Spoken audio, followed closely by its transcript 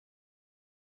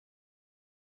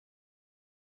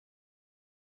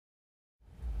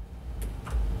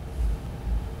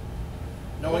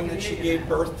knowing that she gave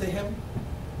birth to him?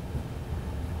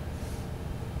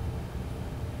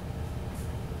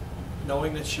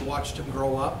 Knowing that she watched him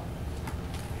grow up?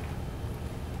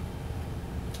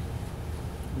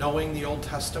 Knowing the Old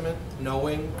Testament?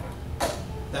 Knowing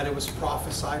that it was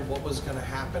prophesied what was going to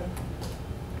happen?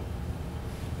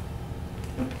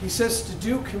 He says to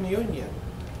do communion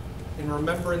in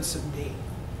remembrance of me.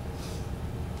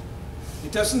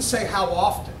 It doesn't say how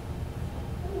often,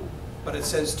 but it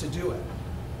says to do it.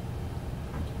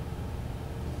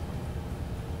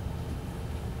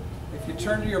 If you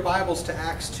turn to your Bibles to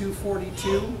Acts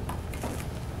 2:42,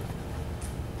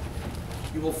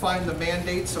 you will find the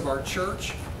mandates of our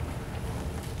church.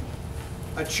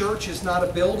 A church is not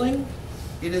a building,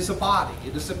 it is a body,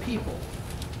 it is a people.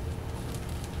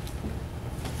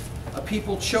 A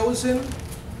people chosen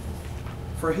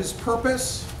for His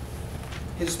purpose,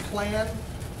 His plan,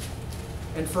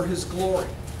 and for His glory.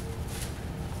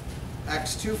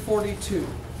 Acts 2:42.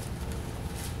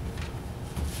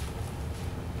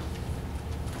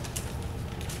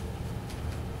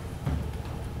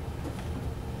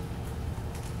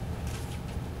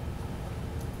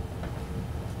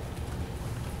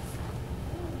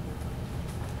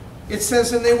 It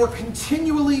says, and they were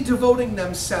continually devoting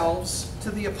themselves to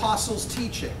the apostles'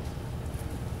 teaching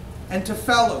and to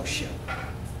fellowship,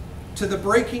 to the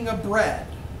breaking of bread,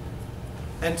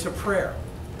 and to prayer.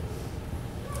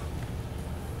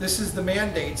 This is the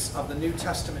mandates of the New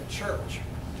Testament church.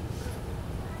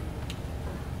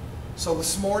 So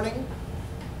this morning,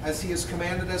 as He has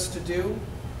commanded us to do,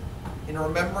 in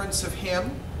remembrance of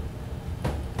Him,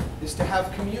 is to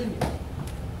have communion.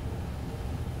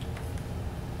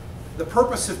 The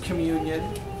purpose of communion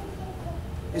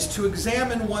is to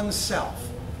examine oneself,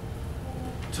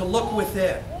 to look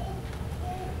within.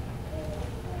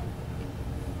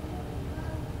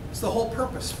 It's the whole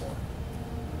purpose for it.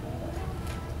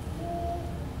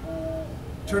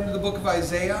 Turn to the book of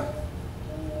Isaiah,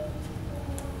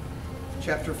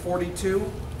 chapter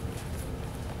 42.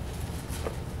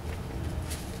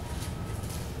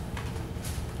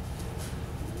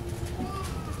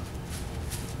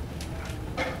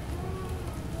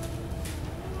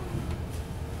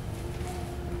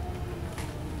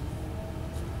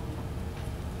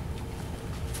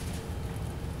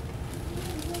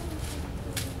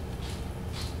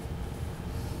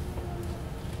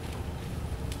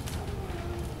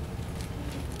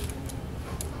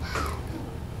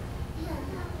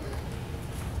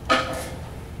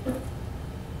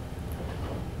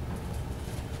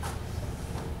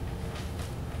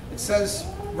 It says,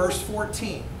 verse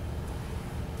 14,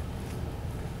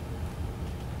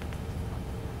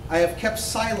 I have kept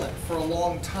silent for a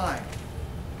long time.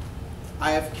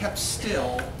 I have kept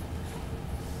still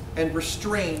and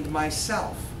restrained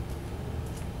myself.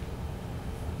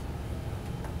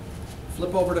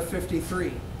 Flip over to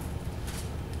 53.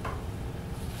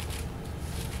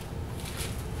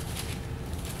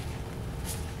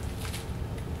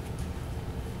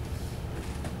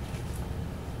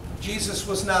 Jesus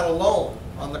was not alone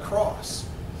on the cross.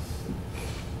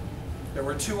 There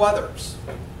were two others.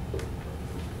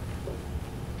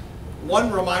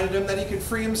 One reminded him that he could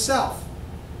free himself.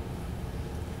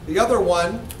 The other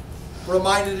one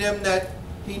reminded him that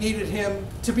he needed him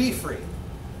to be free.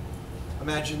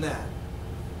 Imagine that.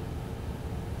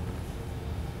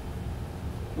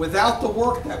 Without the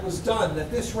work that was done that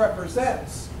this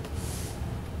represents,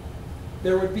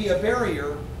 there would be a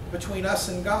barrier between us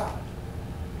and God.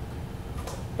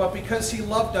 But because He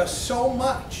loved us so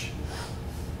much,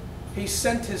 He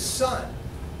sent His Son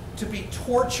to be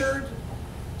tortured,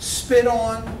 spit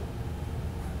on,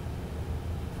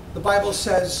 the Bible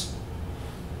says,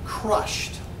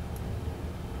 crushed.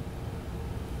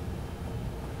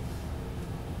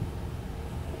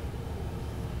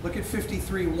 Look at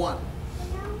 53:1.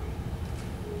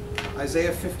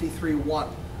 Isaiah 53:1.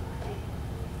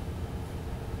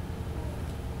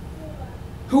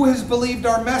 Who has believed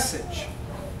our message?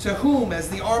 To whom has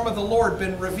the arm of the Lord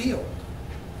been revealed?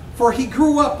 For He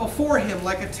grew up before Him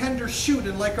like a tender shoot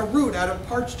and like a root out of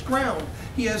parched ground.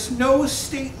 He has no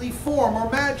stately form or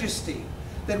majesty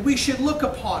that we should look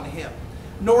upon Him,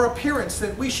 nor appearance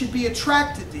that we should be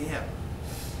attracted to Him.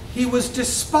 He was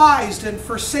despised and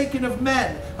forsaken of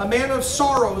men, a man of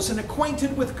sorrows and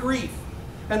acquainted with grief,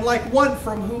 and like one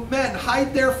from whom men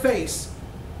hide their face.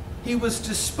 He was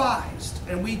despised,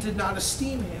 and we did not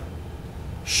esteem Him.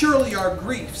 Surely our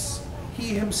griefs He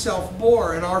Himself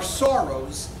bore, and our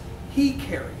sorrows He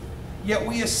carried. Yet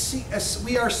we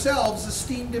ourselves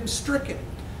esteemed Him stricken,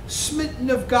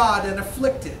 smitten of God, and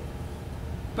afflicted.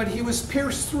 But He was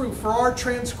pierced through for our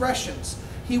transgressions.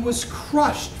 He was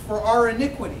crushed for our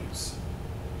iniquities.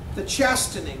 The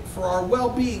chastening for our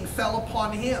well-being fell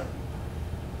upon him,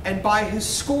 and by his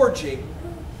scourging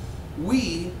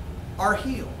we are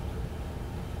healed.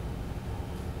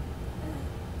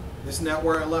 Isn't that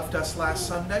where I left us last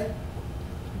Sunday?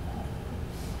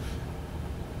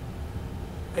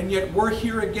 And yet we're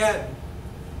here again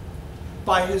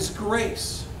by his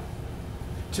grace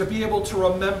to be able to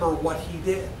remember what he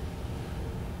did.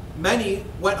 Many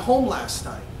went home last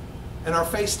night and are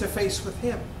face to face with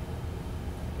him.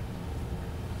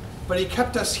 But he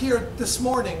kept us here this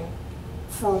morning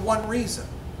for one reason,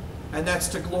 and that's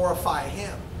to glorify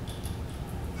him.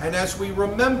 And as we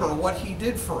remember what he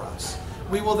did for us,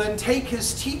 we will then take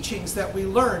his teachings that we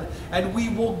learn and we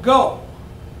will go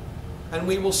and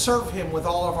we will serve him with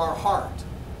all of our heart.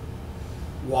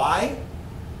 Why?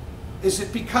 Is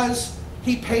it because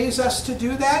he pays us to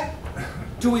do that?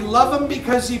 Do we love him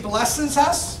because he blesses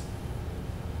us?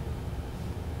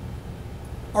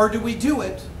 Or do we do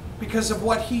it because of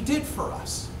what he did for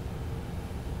us?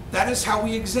 That is how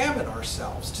we examine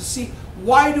ourselves, to see,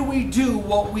 why do we do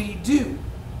what we do?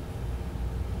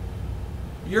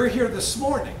 You're here this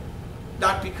morning,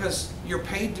 not because you're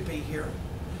paid to be here,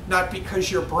 not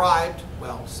because you're bribed.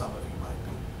 Well, some of you might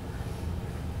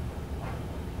be.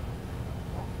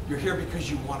 You're here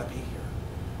because you want to be here.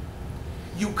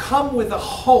 You come with a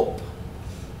hope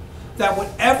that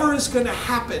whatever is going to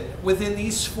happen within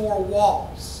these four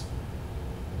walls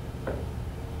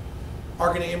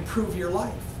are going to improve your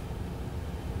life.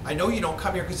 I know you don't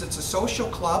come here because it's a social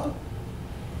club.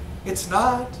 It's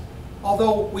not.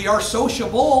 Although we are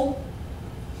sociable,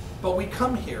 but we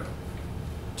come here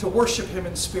to worship him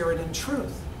in spirit and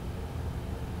truth,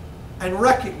 and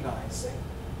recognizing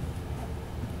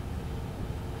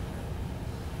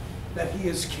that he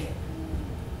is king.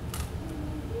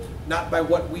 Not by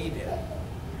what we did,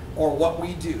 or what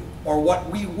we do, or what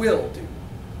we will do,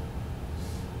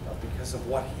 but because of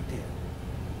what he did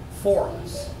for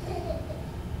us.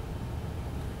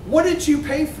 What did you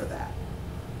pay for that?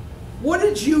 What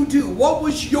did you do? What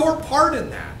was your part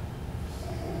in that?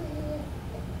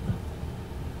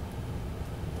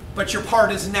 But your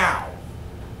part is now,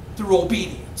 through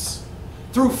obedience,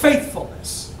 through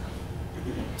faithfulness,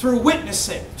 through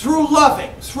witnessing, through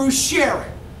loving, through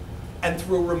sharing, and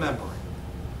through remembering.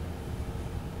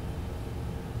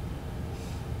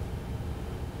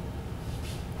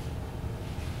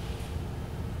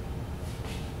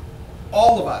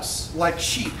 All of us, like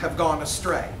sheep, have gone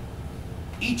astray.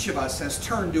 Each of us has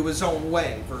turned to his own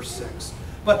way, verse 6.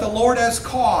 But the Lord has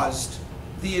caused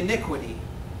the iniquity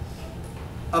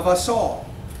of us all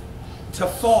to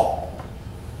fall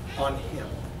on him.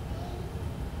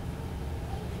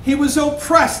 He was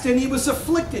oppressed and he was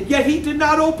afflicted, yet he did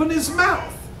not open his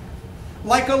mouth.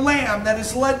 Like a lamb that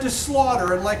is led to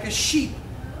slaughter, and like a sheep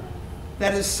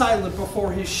that is silent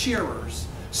before his shearers,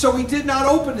 so he did not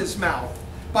open his mouth.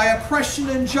 By oppression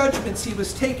and judgments he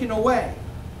was taken away.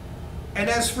 And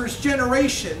as for his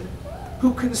generation,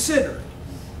 who considered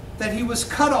that he was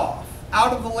cut off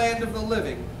out of the land of the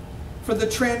living for the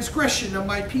transgression of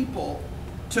my people,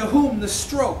 to whom the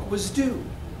stroke was due.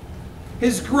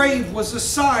 His grave was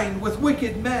assigned with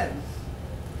wicked men,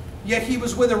 yet he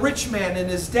was with a rich man in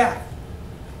his death,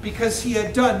 because he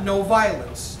had done no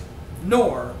violence,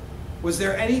 nor was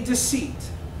there any deceit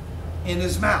in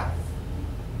his mouth.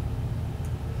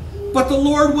 But the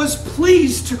Lord was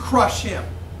pleased to crush him,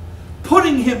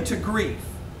 putting him to grief.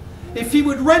 If he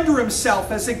would render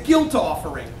himself as a guilt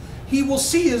offering, he will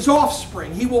see his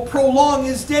offspring. He will prolong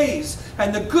his days,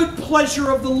 and the good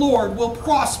pleasure of the Lord will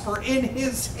prosper in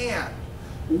his hand.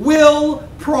 Will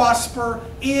prosper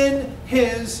in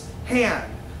his hand.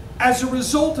 As a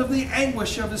result of the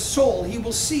anguish of his soul, he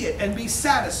will see it and be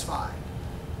satisfied.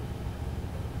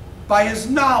 By his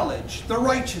knowledge, the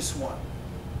righteous one,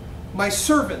 my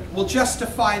servant, will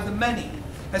justify the many,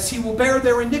 as he will bear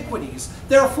their iniquities.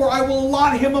 Therefore I will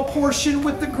allot him a portion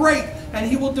with the great, and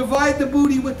he will divide the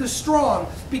booty with the strong,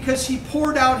 because he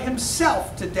poured out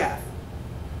himself to death,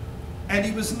 and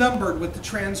he was numbered with the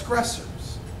transgressors.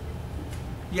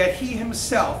 Yet he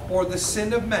himself bore the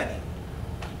sin of many,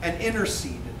 and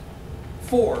interceded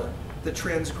for the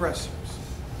transgressors.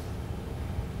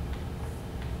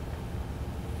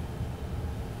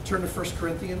 Turn to 1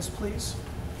 Corinthians, please.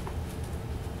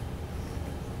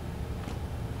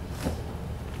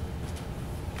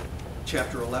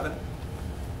 Chapter 11.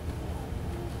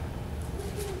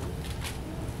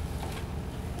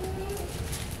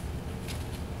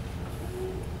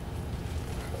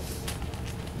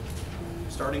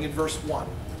 Starting in verse 1.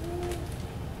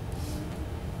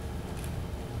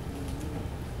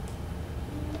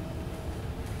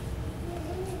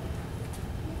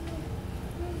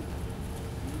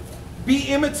 Be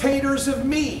imitators of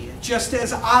me, just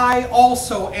as I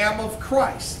also am of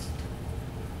Christ.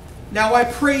 Now I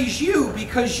praise you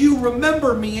because you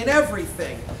remember me in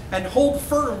everything and hold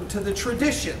firm to the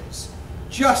traditions,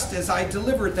 just as I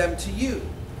delivered them to you.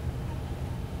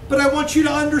 But I want you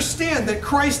to understand that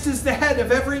Christ is the head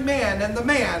of every man, and the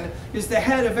man is the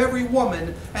head of every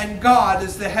woman, and God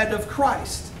is the head of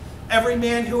Christ. Every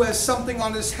man who has something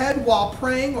on his head while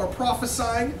praying or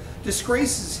prophesying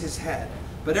disgraces his head.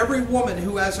 But every woman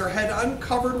who has her head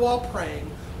uncovered while praying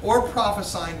or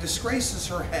prophesying disgraces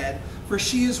her head, for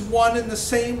she is one and the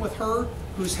same with her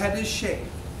whose head is shaved.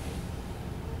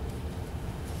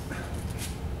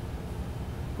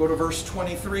 Go to verse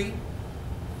 23.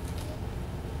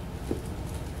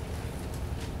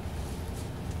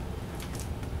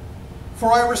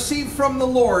 For I received from the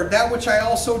Lord that which I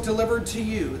also delivered to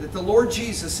you, that the Lord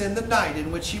Jesus, in the night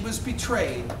in which he was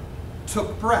betrayed,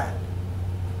 took bread.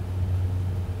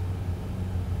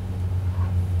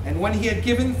 And when he had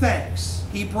given thanks,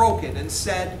 he broke it and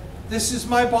said, "This is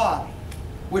my body,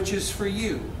 which is for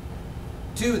you.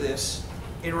 Do this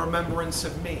in remembrance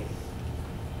of me."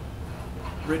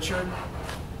 Richard,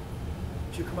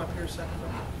 would you come up here a second?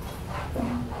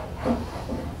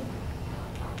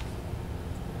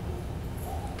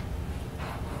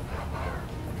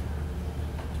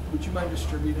 Would you mind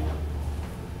distributing?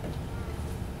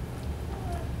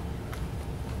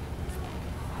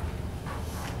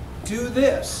 Do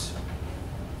this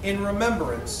in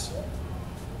remembrance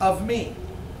of me.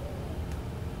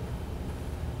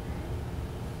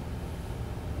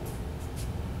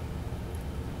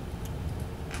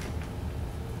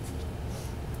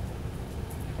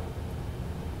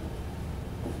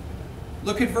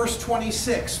 Look at verse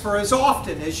 26. For as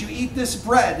often as you eat this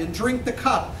bread and drink the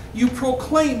cup, you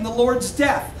proclaim the Lord's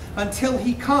death until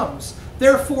he comes.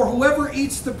 Therefore, whoever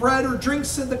eats the bread or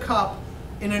drinks in the cup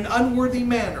in an unworthy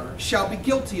manner shall be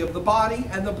guilty of the body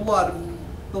and the blood of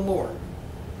the Lord.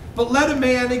 But let a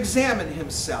man examine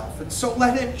himself, and so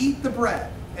let him eat the bread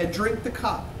and drink the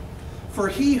cup. For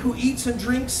he who eats and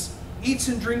drinks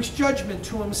judgment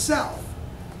to himself,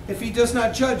 if he does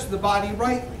not judge the body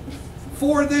rightly.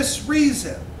 For this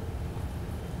reason,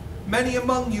 many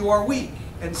among you are weak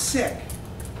and sick,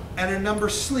 and a number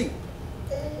sleep.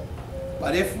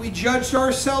 But if we judged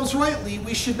ourselves rightly,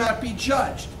 we should not be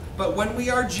judged. But when we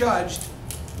are judged,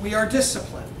 we are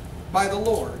disciplined by the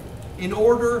Lord, in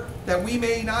order that we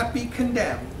may not be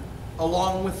condemned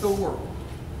along with the world.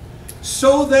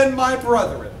 So then, my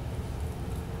brethren,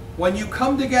 when you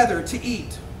come together to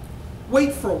eat,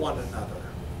 wait for one another.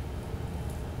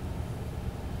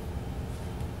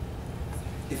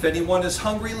 If anyone is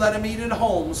hungry, let him eat at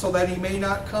home, so that he may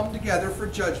not come together for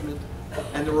judgment,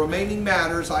 and the remaining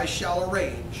matters I shall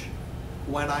arrange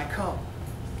when I come.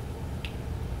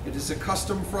 It is a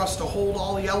custom for us to hold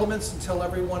all the elements until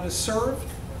everyone is served.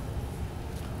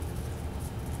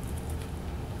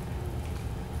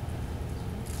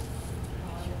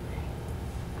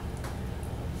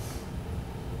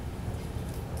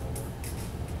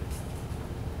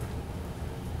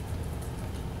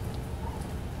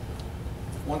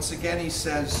 Once again, he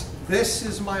says, "This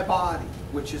is my body,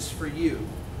 which is for you.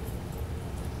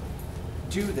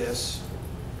 Do this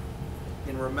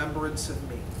in remembrance of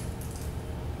me."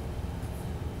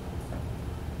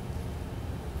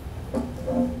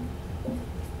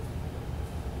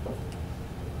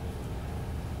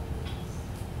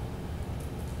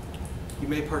 You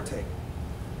may partake.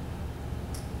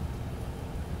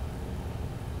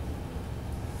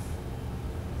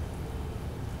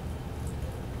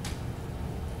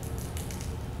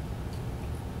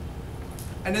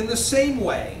 And in the same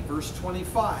way, verse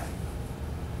 25,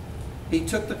 he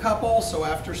took the cup also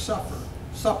after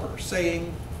supper,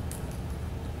 saying,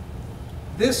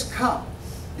 "This cup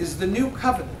is the new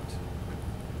covenant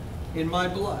in my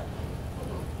blood.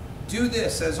 Do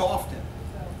this as often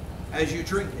as you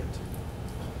drink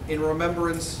it in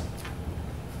remembrance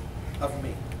of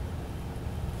me."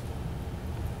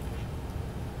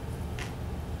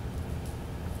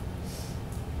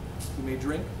 You may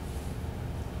drink.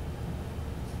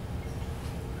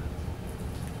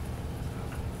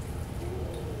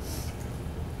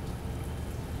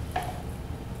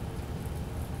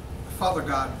 Father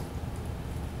God,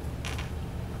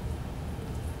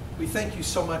 we thank you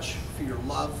so much for your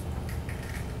love.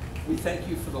 We thank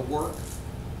you for the work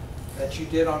that you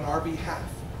did on our behalf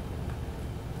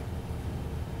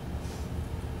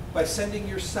by sending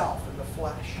yourself in the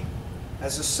flesh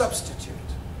as a substitute,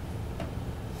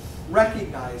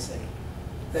 recognizing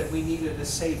that we needed a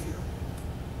Savior.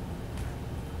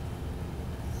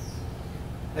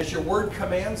 As your word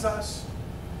commands us,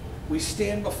 we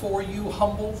stand before you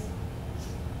humble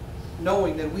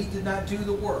knowing that we did not do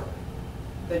the work,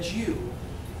 that you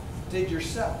did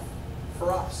yourself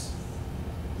for us.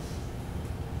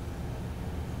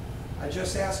 I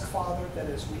just ask, Father, that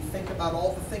as we think about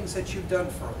all the things that you've done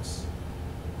for us,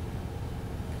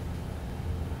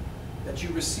 that you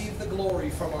receive the glory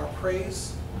from our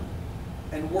praise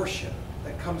and worship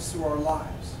that comes through our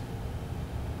lives.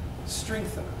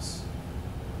 Strengthen us.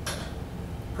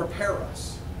 Prepare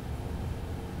us.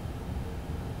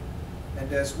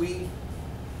 And as we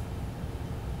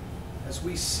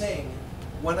sing,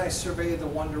 "When I Survey the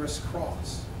Wondrous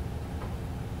Cross,"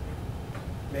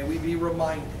 may we be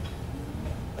reminded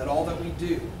that all that we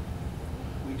do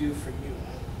for you.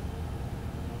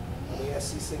 And we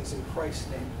ask these things in Christ's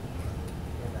name.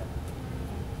 Amen.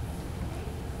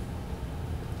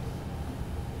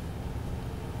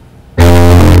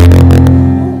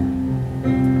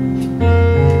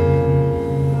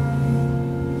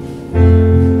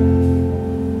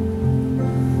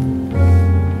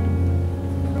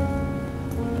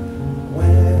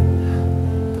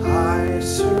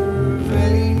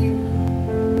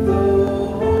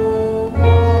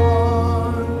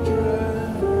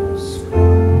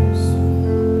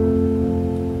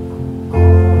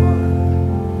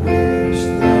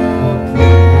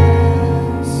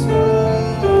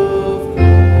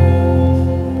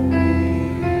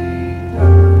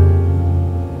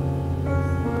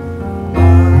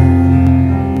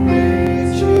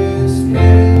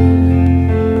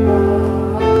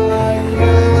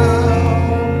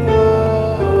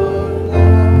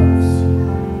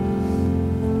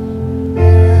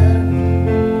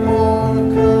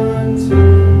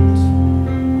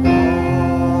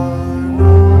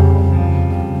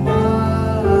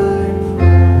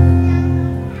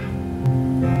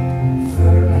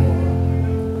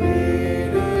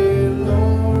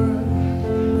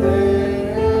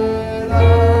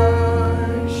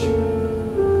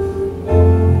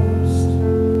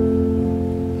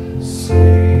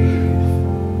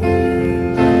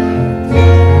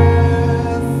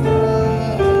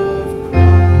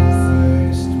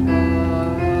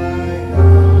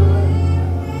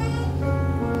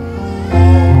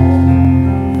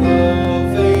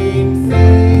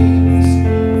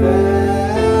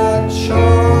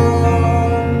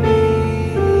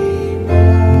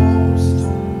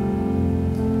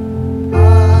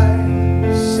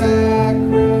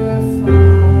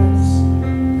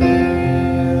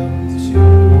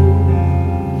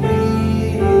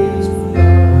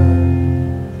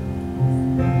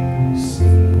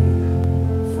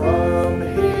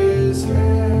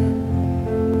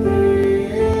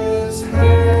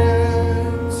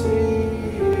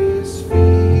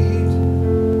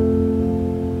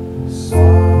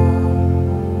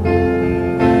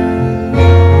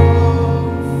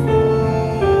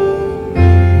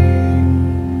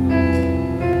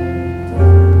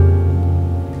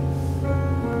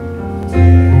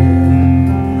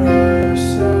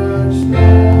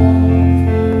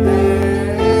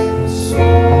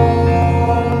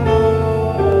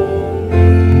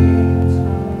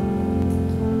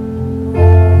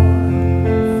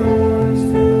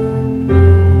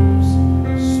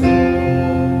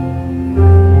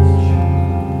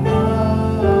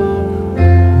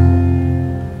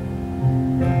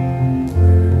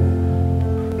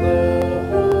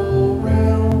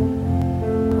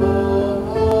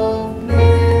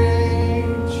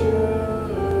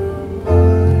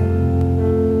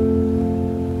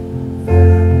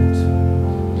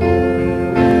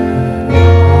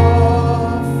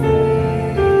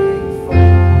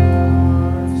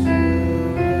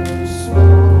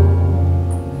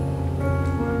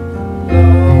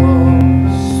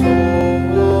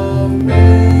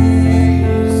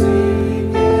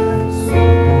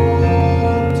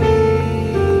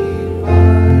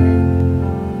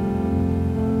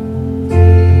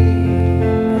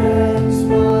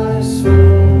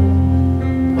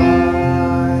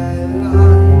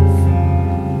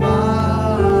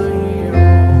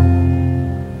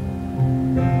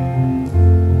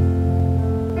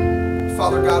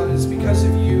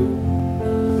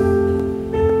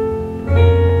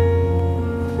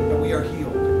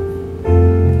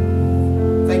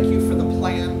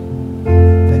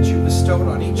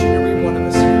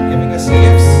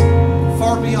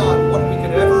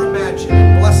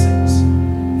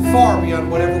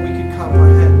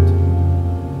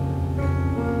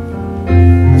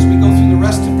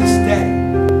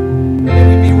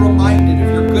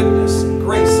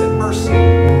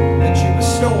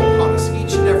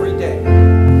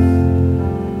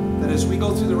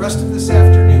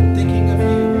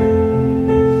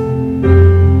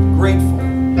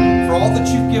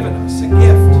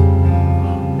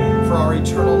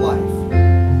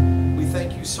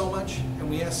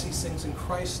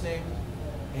 Christ's name,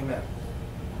 amen.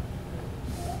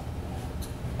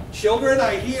 Children,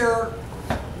 I hear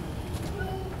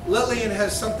Lillian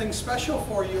has something special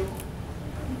for you.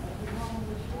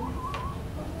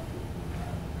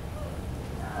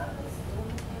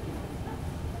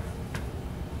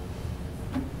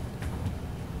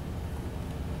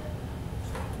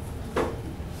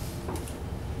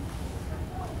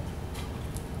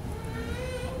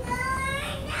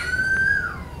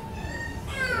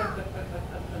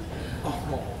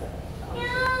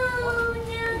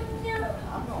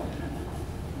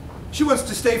 She wants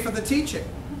to stay for the teaching.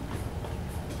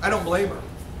 I don't blame her.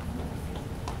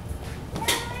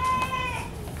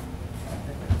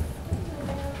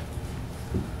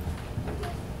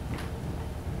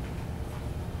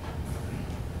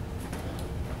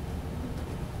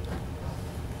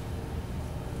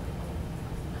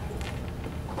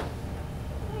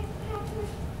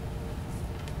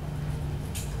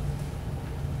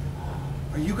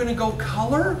 Are you going to go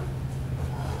color?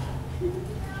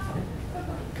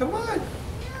 Come on.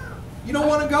 You don't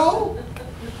want to go?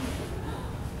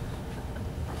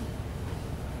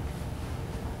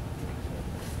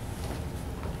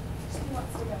 She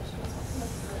wants to go. She just wants to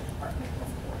go to the department.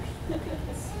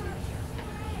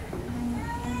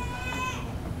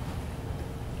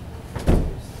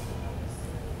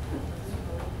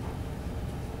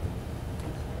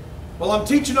 Well, I'm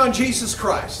teaching on Jesus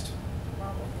Christ.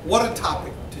 What a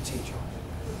topic to teach on.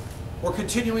 We're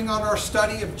continuing on our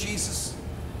study of Jesus,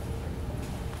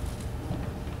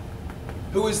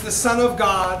 who is the Son of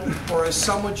God, or as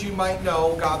some of you might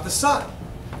know, God the Son.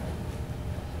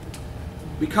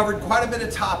 We covered quite a bit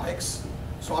of topics,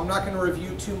 so I'm not going to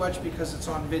review too much because it's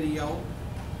on video.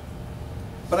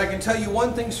 But I can tell you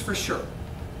one thing's for sure.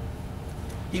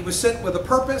 He was sent with a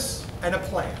purpose and a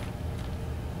plan.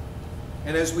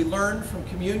 And as we learned from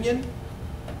communion,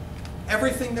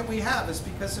 everything that we have is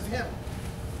because of Him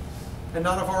and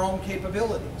not of our own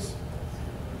capabilities.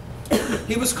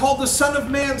 He was called the Son of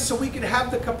Man so we could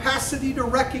have the capacity to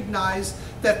recognize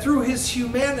that through His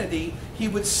humanity, He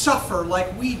would suffer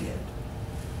like we did.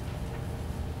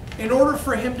 In order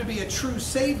for Him to be a true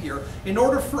Savior, in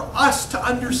order for us to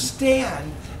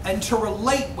understand and to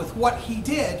relate with what He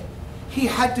did, He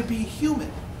had to be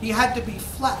human. He had to be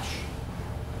flesh.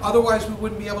 Otherwise, we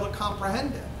wouldn't be able to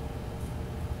comprehend it.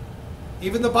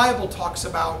 Even the Bible talks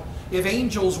about if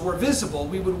angels were visible,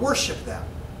 we would worship them.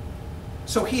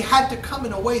 So He had to come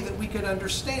in a way that we could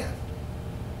understand.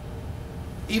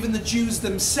 Even the Jews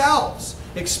themselves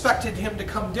expected Him to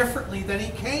come differently than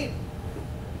He came.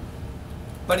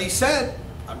 But He said,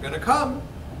 I'm going to come,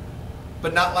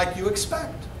 but not like you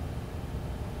expect.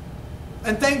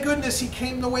 And thank goodness He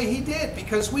came the way He did,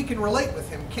 because we can relate with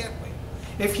Him, can't we?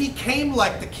 If He came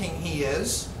like the King He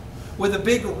is, with a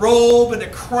big robe and a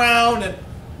crown, and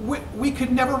we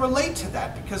could never relate to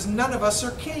that because none of us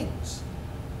are kings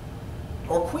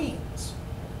or queens.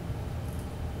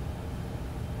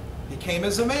 He came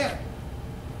as a man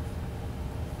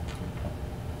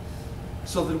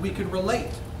so that we could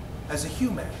relate as a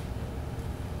human.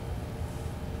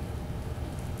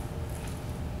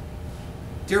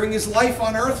 During His life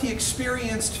on earth, He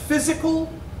experienced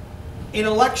physical,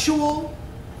 intellectual,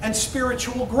 and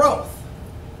spiritual growth.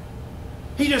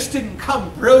 He just didn't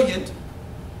come brilliant.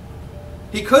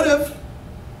 He could have.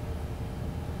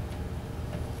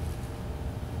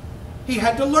 He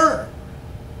had to learn.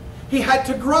 He had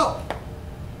to grow.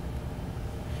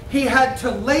 He had to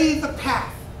lay the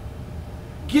path,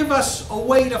 give us a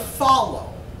way to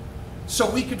follow so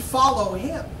we could follow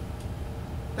Him.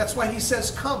 That's why He says,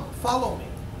 come, follow me.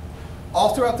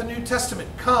 All throughout the New Testament,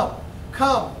 come,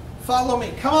 come, follow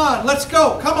me. Come on, let's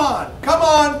go. Come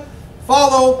on,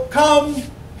 follow, come.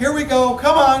 Here we go,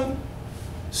 come on.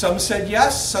 Some said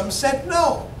yes, some said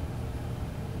no.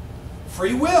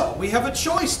 Free will. We have a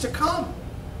choice to come.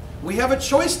 We have a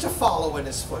choice to follow in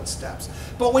His footsteps.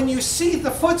 But when you see the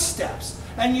footsteps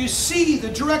and you see the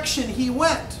direction He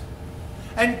went,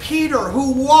 and Peter,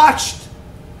 who watched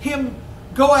Him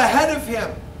go ahead of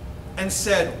him and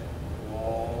said,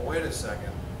 whoa, wait a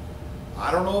second. I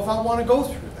don't know if I want to go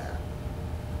through that.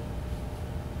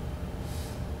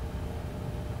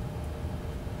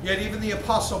 Yet even the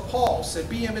Apostle Paul said,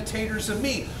 be imitators of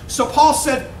me. So Paul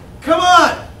said, come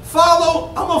on, follow.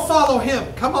 I'm going to follow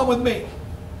Him. Come on with me.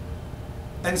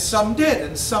 And some did,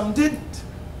 and some didn't.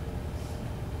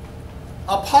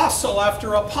 Apostle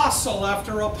after apostle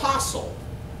after apostle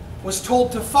was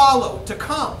told to follow, to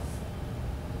come.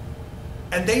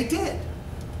 And they did.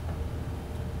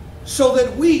 So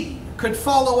that we could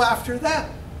follow after them.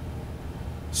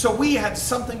 So we had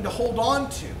something to hold on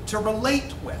to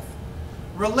relate with.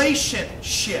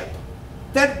 Relationship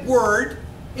that word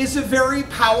is a very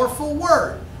powerful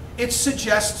word. It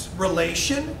suggests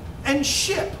relation and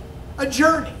ship, a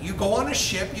journey. You go on a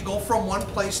ship, you go from one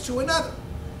place to another.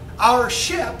 Our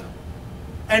ship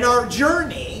and our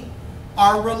journey,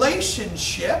 our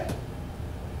relationship,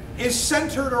 is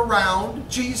centered around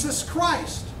Jesus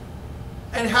Christ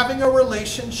and having a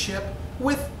relationship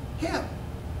with Him.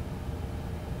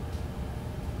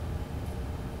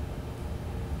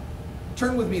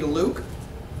 Turn with me to Luke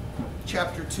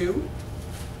chapter 2.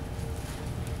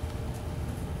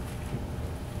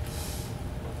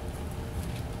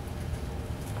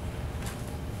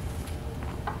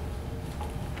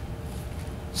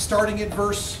 Starting at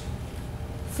verse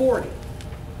 40.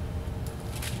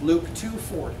 Luke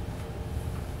 2:40.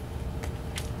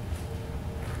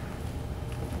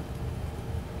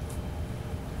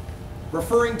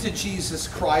 Referring to Jesus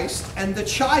Christ and the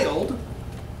child.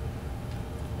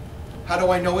 How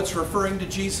do I know it's referring to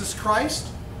Jesus Christ?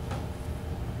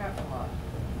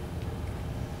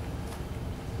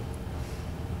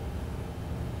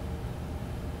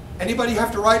 Anybody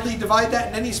have to rightly divide that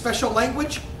in any special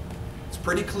language? It's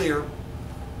pretty clear.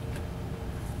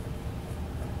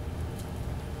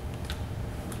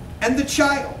 And the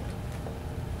child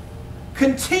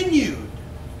continued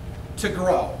to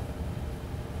grow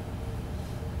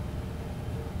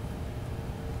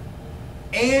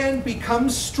and become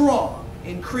strong,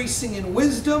 increasing in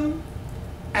wisdom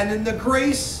and in the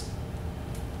grace,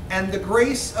 and the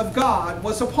grace of God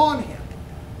was upon him.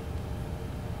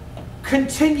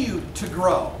 Continued to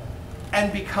grow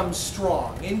and become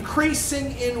strong,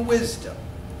 increasing in wisdom.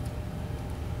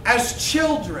 As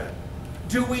children,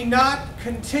 do we not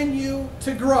continue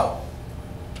to grow?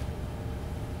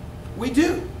 We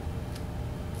do.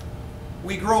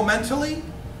 We grow mentally.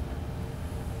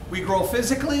 We grow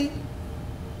physically.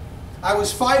 I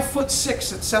was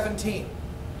 5'6" at 17.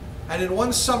 And in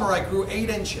one summer I grew 8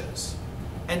 inches.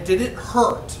 And did it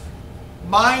hurt?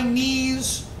 My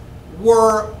knees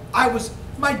were,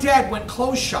 my dad went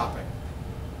clothes shopping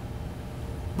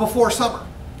before summer.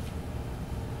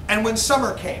 And when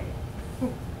summer came,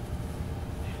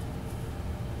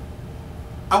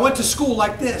 I went to school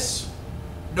like this.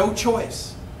 No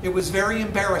choice. It was very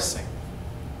embarrassing.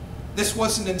 This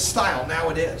wasn't in style, now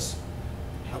it is.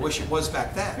 I wish it was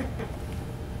back then.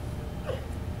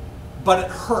 But it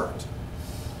hurt.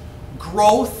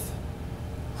 Growth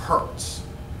hurts.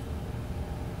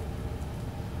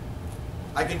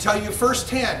 I can tell you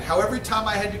firsthand how every time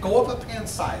I had to go up a pant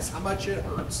size, how much it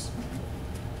hurts.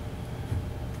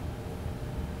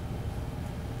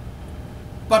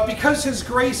 But because His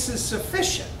grace is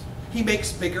sufficient, He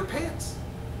makes bigger pants.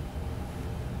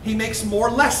 He makes more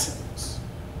lessons.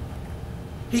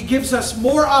 He gives us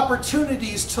more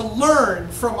opportunities to learn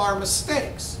from our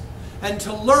mistakes and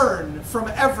to learn from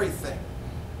everything.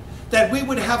 That we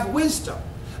would have wisdom.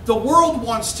 The world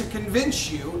wants to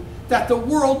convince you that the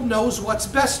world knows what's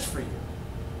best for you.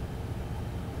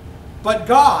 But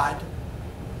God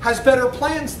has better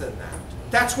plans than that.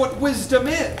 That's what wisdom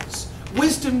is.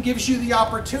 Wisdom gives you the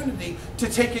opportunity to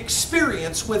take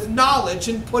experience with knowledge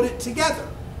and put it together.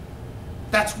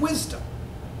 That's wisdom.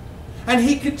 And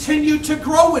he continued to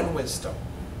grow in wisdom.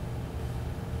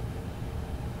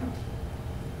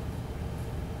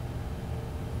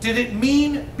 Did it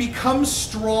mean become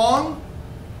strong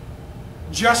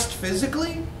just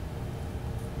physically?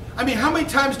 I mean, how many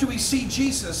times do we see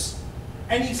Jesus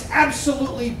and he's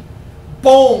absolutely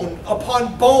bone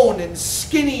upon bone and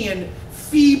skinny and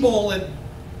feeble, and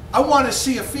I want to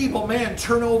see a feeble man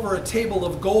turn over a table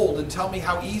of gold and tell me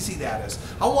how easy that is.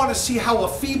 I want to see how a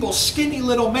feeble, skinny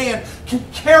little man can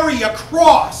carry a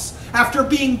cross after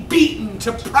being beaten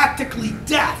to practically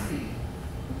death.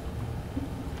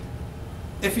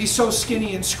 If he's so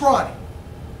skinny and scrawny.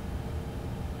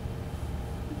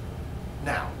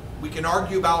 Now, we can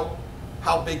argue about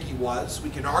how big he was.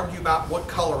 We can argue about what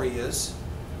color he is.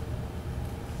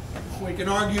 We can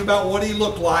argue about what he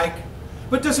looked like.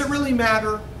 But does it really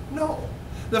matter? No.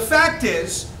 The fact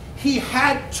is, he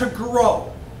had to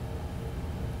grow.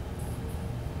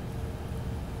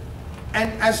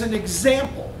 And as an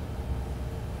example,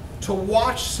 to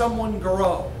watch someone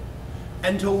grow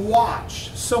and to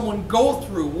watch someone go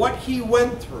through what he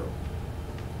went through,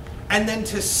 and then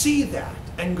to see that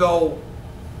and go,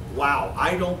 wow,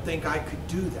 I don't think I could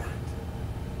do that,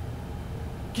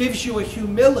 gives you a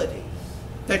humility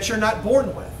that you're not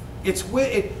born with. It's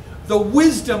the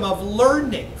wisdom of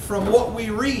learning from what we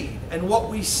read and what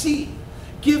we see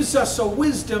gives us a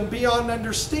wisdom beyond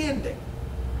understanding.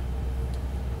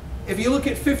 If you look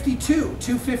at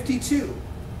 252.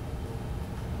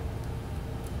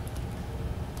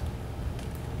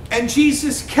 And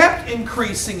Jesus kept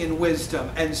increasing in wisdom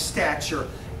and stature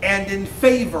and in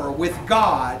favor with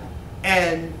God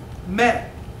and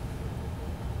men.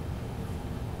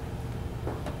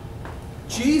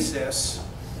 Jesus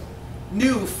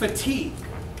knew fatigue,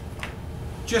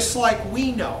 just like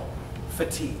we know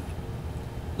fatigue.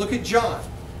 Look at John,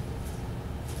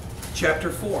 chapter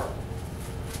 4.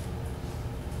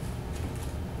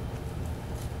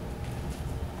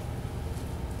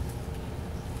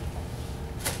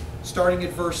 Starting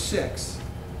at verse 6.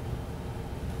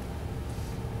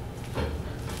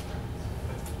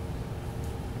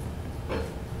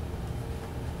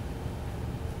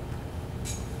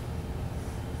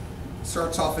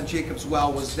 Starts off, and Jacob's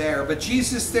well was there. But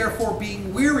Jesus, therefore,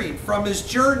 being wearied from his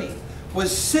journey,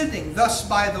 was sitting thus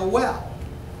by the well.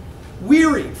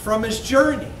 Wearied from his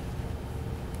journey.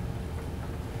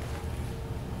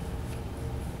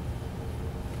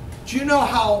 Do you know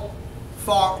how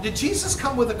far? Did Jesus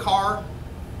come with a car?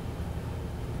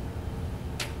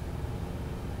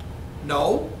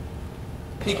 No.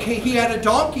 He had a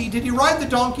donkey. Did he ride the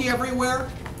donkey everywhere?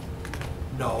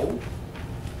 No.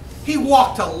 He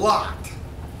walked a lot.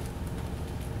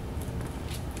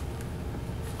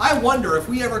 I wonder if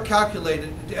we ever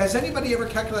calculated, has anybody ever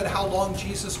calculated how long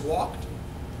Jesus walked?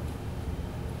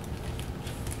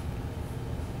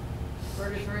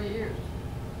 33 years.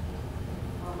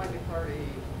 Well, maybe 30.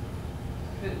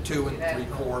 2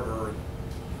 3/4.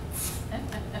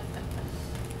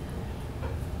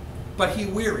 But he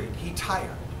wearied, he tired.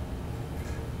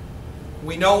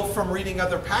 We know from reading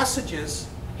other passages,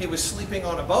 he was sleeping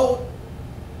on a boat.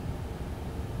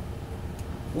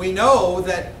 We know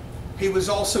that he was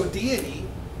also deity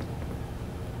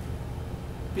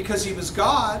because he was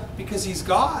God, because he's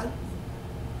God.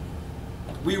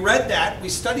 We read that, we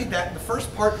studied that in the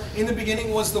first part. In the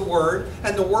beginning was the Word,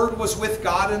 and the Word was with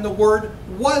God, and the Word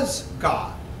was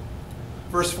God.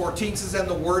 Verse 14 says, and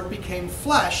the Word became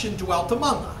flesh and dwelt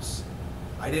among us.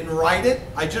 I didn't write it,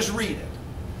 I just read it.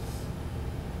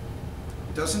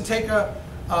 It doesn't take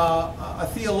a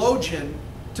theologian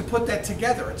to put that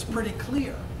together. It's pretty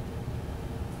clear.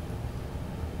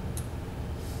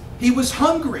 He was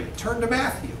hungry. Turn to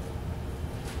Matthew.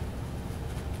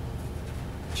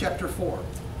 Chapter 4.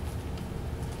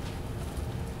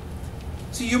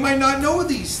 See, you might not know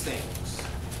these things.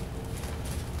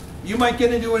 You might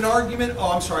get into an argument,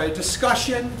 a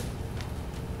discussion,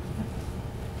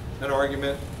 an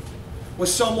argument with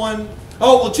someone,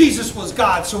 Jesus was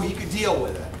God, so he could deal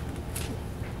with it.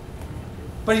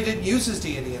 But he didn't use his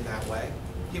deity in that way.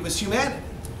 He was humanity.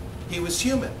 He was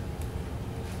human.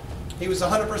 He was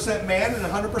 100% man and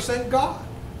 100% God.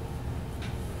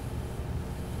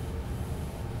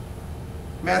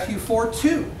 Matthew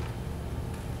 4:2.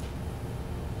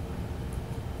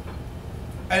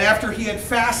 And after he had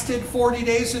fasted 40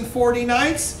 days and 40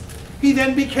 nights, he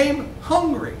then became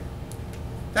hungry.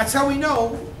 That's how we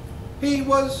know he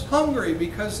was hungry,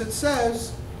 because it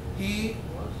says he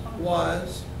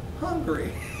was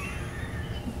hungry.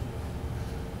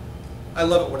 I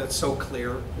love it when it's so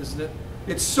clear, isn't it?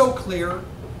 It's so clear.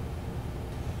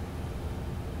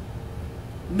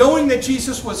 Knowing that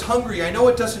Jesus was hungry, I know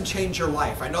it doesn't change your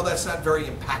life. I know that's not very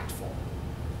impactful.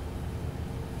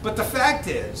 But the fact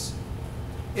is,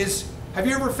 have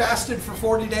you ever fasted for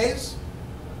 40 days?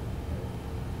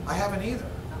 I haven't either.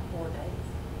 Not 4 days.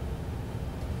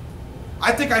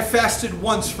 I think I fasted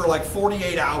once for like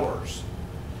 48 hours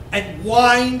and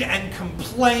whined and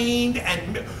complained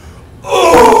and,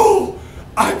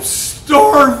 I'm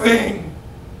starving.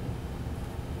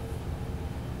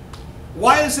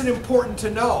 Why is it important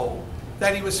to know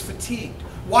that he was fatigued?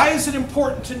 Why is it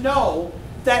important to know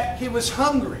that he was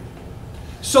hungry?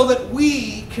 So that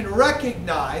we can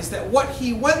recognize that what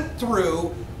he went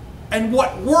through and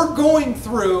what we're going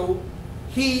through,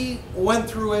 he went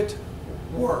through it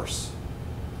worse.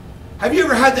 Have you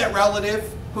ever had that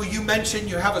relative who you mentioned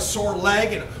you have a sore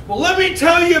leg and, let me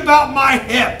tell you about my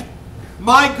hip.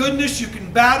 My goodness, you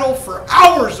can battle for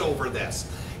hours over this.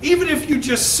 Even if you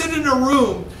just sit in a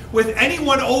room with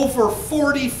anyone over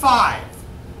 45,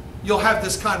 you'll have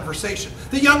this conversation.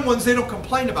 The young ones, they don't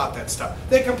complain about that stuff.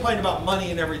 They complain about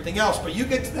money and everything else. But you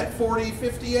get to that 40,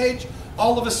 50 age,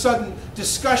 all of a sudden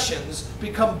discussions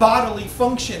become bodily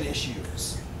function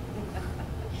issues.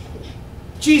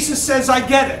 Jesus says, I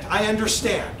get it. I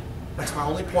understand. That's my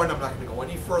only point. I'm not going to go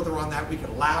any further on that. We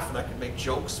can laugh and I can make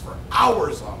jokes for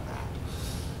hours on that.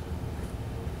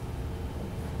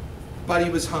 But he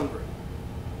was hungry.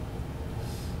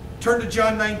 Turn to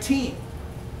John 19.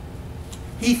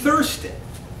 He thirsted.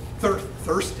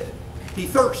 Thirsted. He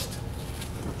thirsted.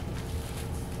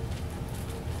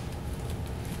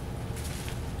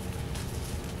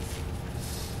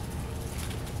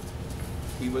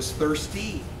 He was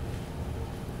thirsty.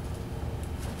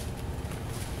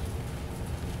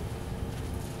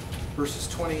 Verses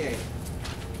 28.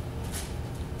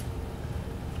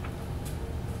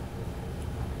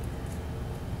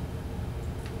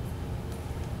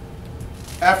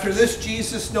 After this,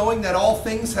 Jesus, knowing that all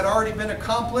things had already been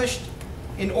accomplished,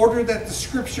 in order that the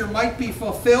scripture might be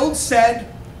fulfilled,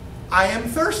 said, I am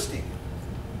thirsty.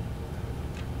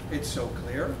 It's so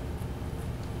clear.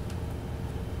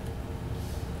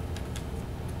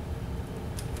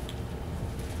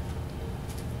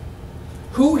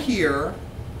 Who here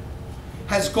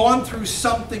has gone through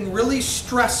something really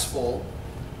stressful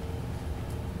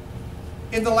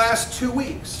in the last 2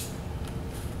 weeks?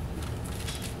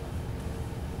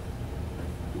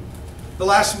 The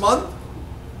last month?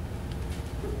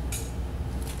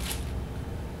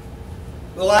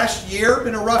 The last year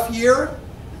been a rough year?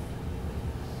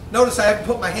 Notice I haven't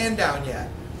put my hand down yet.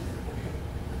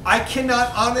 I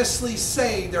cannot honestly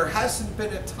say there hasn't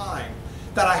been a time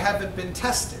that I haven't been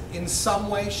tested in some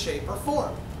way, shape, or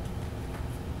form.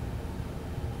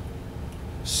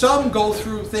 Some go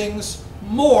through things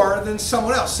more than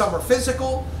someone else. Some are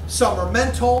physical, some are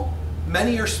mental,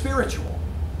 many are spiritual.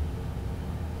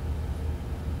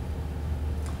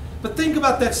 But think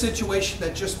about that situation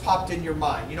that just popped in your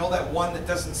mind. You know, that one that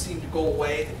doesn't seem to go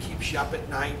away, that keeps you up at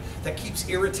night, that keeps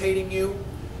irritating you,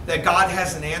 that God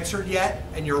hasn't answered yet,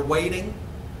 and you're waiting.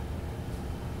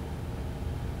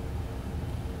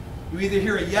 You either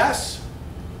hear a yes,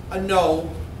 a no,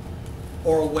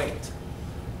 or a wait.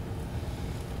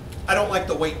 I don't like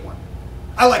the wait one.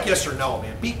 I like yes or no,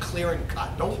 man. Be clear and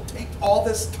cut. Don't take all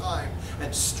this time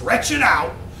and stretch it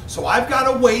out so I've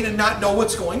got to wait and not know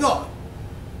what's going on.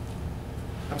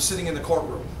 I'm sitting in the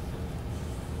courtroom.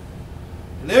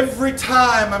 And every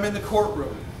time I'm in the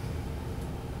courtroom,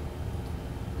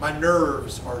 my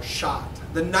nerves are shot.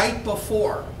 The night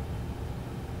before,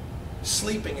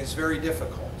 sleeping is very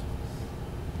difficult.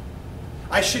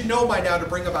 I should know by now to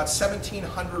bring about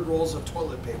 1,700 rolls of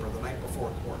toilet paper the night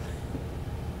before court,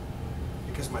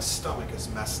 because my stomach is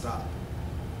messed up.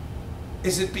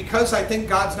 Is it because I think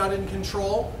God's not in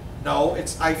control? No,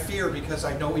 it's I fear because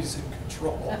I know He's in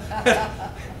control.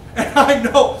 And I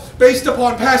know, based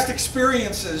upon past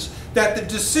experiences, that the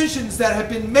decisions that have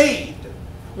been made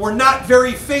were not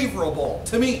very favorable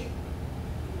to me.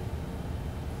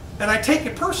 And I take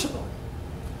it personally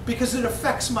because it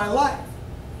affects my life.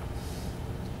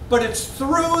 But it's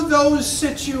through those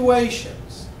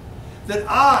situations that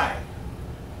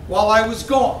while I was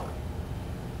gone,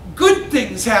 good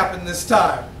things happened this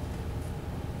time.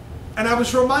 And I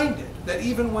was reminded that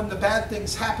even when the bad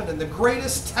things happen and the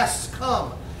greatest tests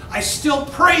come, I still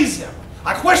praise Him.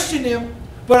 I question Him,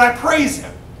 but I praise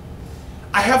Him.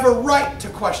 I have a right to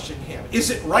question Him. Is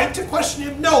it right to question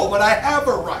Him? No, but I have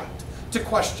a right to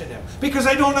question Him because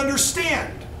I don't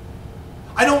understand.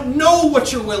 I don't know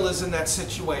what your will is in that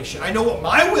situation. I know what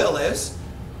my will is.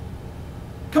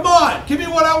 Come on, give me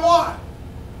what I want.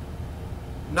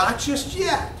 Not just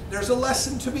yet. There's a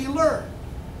lesson to be learned.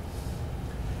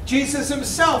 Jesus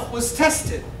Himself was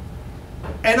tested,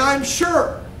 and I'm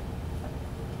sure,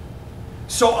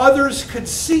 so others could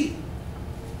see.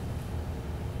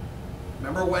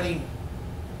 Remember when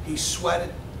he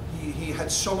sweated? He had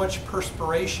so much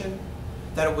perspiration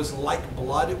that it was like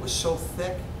blood. It was so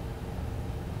thick.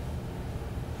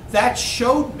 That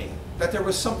showed me that there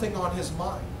was something on His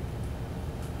mind.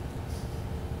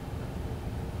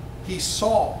 He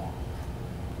saw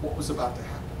what was about to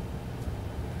happen.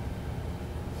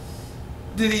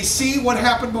 Did He see what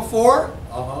happened before?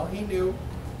 He knew.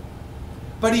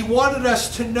 But He wanted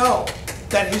us to know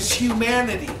that His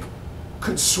humanity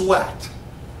could sweat.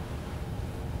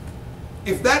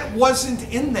 If that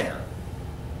wasn't in there,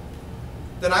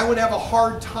 then I would have a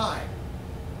hard time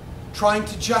trying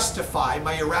to justify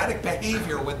my erratic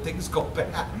behavior when things go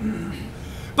bad.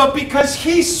 But because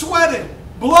He sweated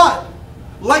blood,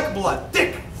 like blood,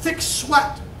 thick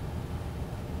sweat.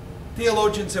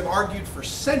 Theologians have argued for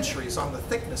centuries on the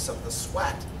thickness of the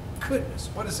sweat. Goodness,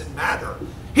 what does it matter?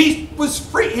 He was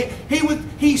free.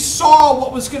 He saw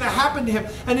what was going to happen to Him,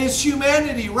 and His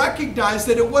humanity recognized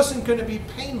that it wasn't going to be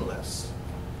painless,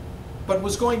 but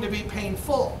was going to be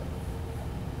painful.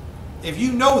 If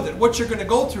you know that what you're going to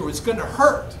go through is going to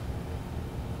hurt,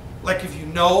 like if you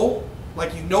know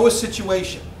a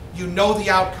situation, you know the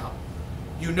outcome,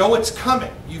 you know it's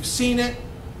coming, you've seen it,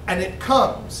 and it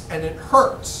comes, and it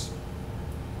hurts.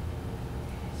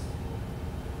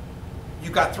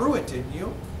 You got through it, didn't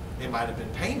you? It might have been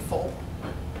painful.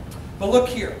 But look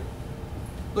here.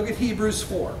 Look at Hebrews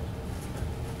 4.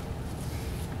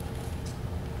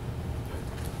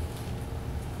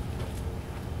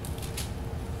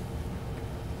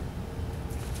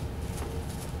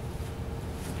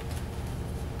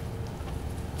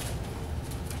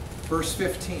 verse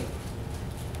 15.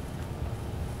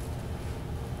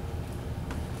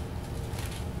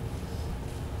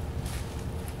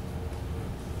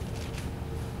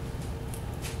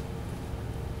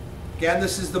 Again,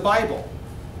 this is the Bible.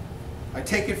 I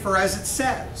take it for as it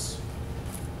says.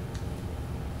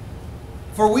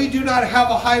 For we do not have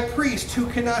a high priest who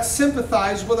cannot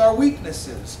sympathize with our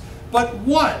weaknesses, but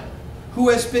one who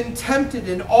has been tempted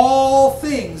in all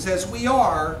things as we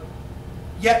are,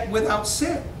 yet without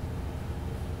sin.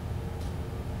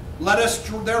 Let us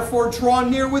therefore draw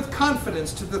near with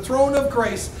confidence to the throne of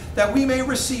grace, that we may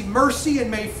receive mercy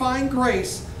and may find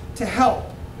grace to help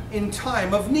in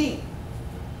time of need.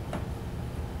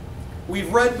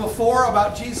 We've read before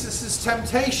about Jesus'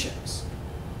 temptations.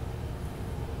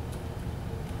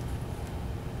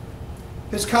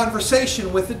 His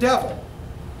conversation with the devil.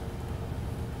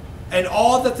 And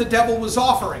all that the devil was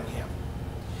offering him.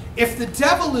 If the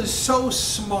devil is so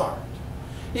smart,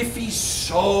 if he's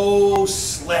so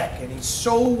slick and he's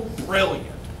so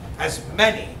brilliant, as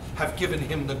many have given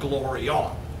him the glory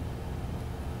on,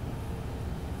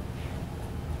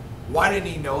 why didn't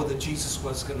he know that Jesus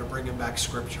was going to bring him back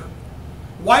Scripture?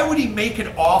 Why would he make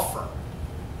an offer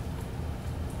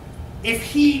if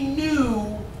he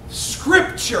knew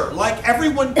Scripture like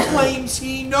everyone claims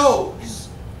he knows?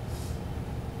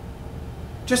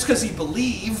 Just because he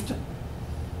believed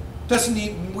doesn't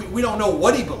mean we don't know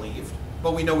what he believed,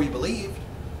 but we know he believed.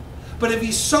 But if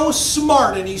he's so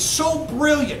smart and he's so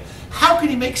brilliant, how could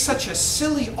he make such a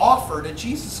silly offer to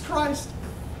Jesus Christ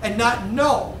and not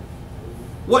know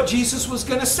what Jesus was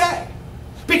going to say?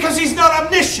 Because he's not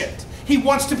omniscient. He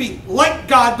wants to be like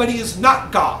God, but he is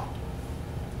not God.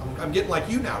 I'm getting like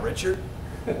you now, Richard.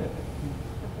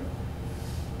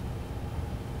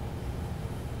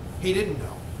 He didn't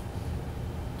know.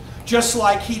 Just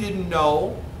like he didn't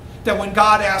know that when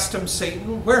God asked him,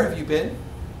 Satan, where have you been?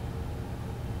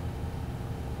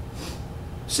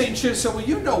 Satan should have said, well,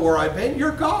 you know where I've been.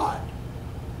 You're God.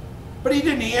 But he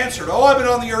didn't. He answered, oh, I've been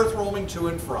on the earth roaming to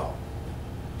and fro.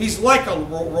 He's like a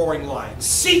roaring lion,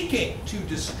 seeking to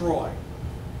destroy.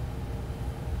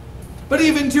 But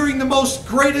even during the most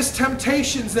greatest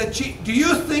temptations do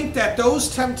you think that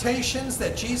those temptations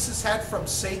that Jesus had from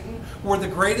Satan were the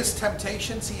greatest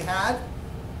temptations he had?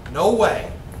 No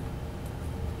way.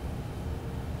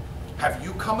 Have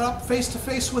you come up face to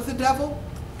face with the devil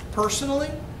personally?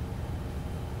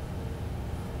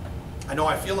 I know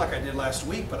I feel like I did last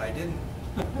week, but I didn't.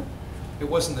 It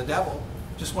wasn't the devil,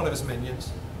 just one of his minions,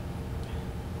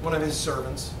 one of his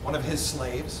servants, one of his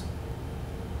slaves,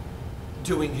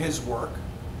 doing his work,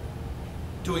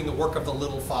 doing the work of the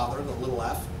little father, the little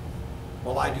f,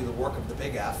 while I do the work of the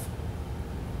big F.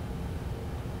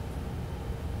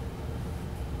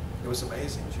 It was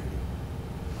amazing, Judy.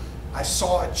 I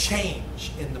saw a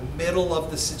change in the middle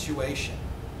of the situation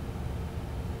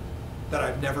that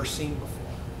I've never seen before.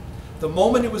 The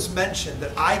moment it was mentioned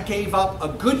that I gave up a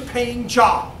good-paying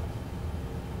job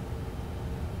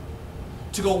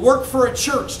to go work for a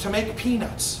church to make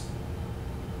peanuts,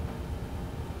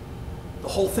 the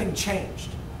whole thing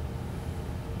changed.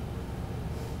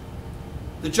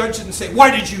 The judge didn't say,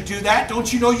 why did you do that?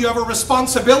 Don't you know you have a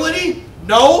responsibility?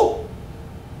 No.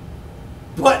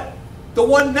 But the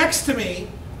one next to me,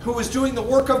 who was doing the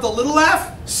work of the little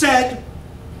f, said,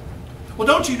 well,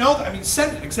 don't you know that? I mean,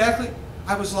 said it exactly.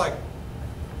 I was like,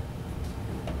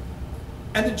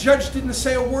 and the judge didn't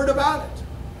say a word about it.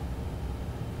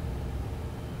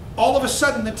 All of a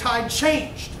sudden, the tide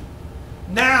changed.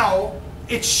 Now,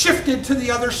 it shifted to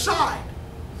the other side.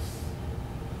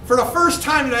 For the first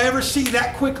time did I ever see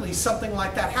that quickly something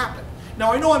like that happen.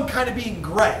 Now, I know I'm kind of being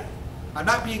gray. I'm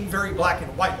not being very black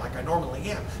and white like I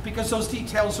normally am, because those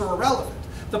details are irrelevant.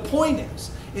 The point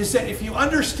is that if you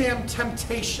understand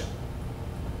temptation,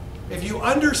 if you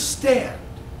understand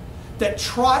that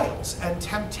trials and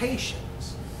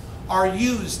temptations are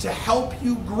used to help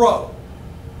you grow,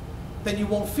 then you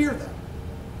won't fear them.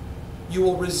 You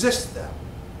will resist them.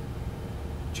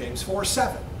 James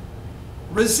 4:7.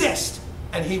 Resist,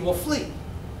 and he will flee.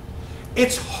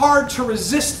 It's hard to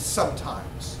resist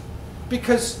sometimes,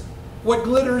 because what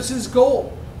glitters is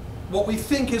gold. What we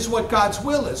think is what God's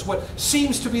will is. What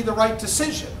seems to be the right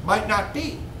decision might not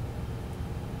be.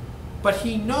 But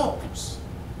he knows.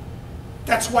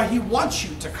 That's why he wants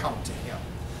you to come to him,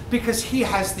 because he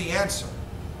has the answer.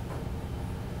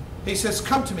 He says,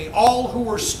 come to me, all who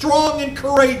are strong and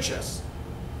courageous.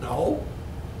 No.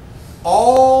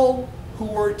 All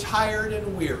who are tired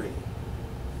and weary,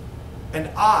 and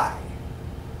I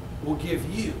will give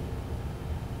you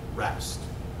rest.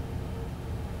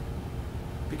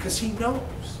 Because he knows.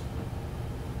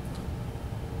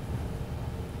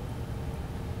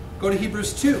 Go to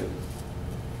Hebrews 2.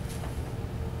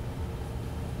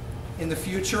 In the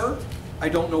future, I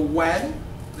don't know when,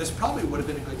 this probably would have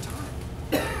been a good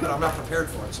time, but I'm not prepared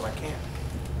for it, so I can't.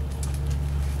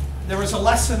 There was a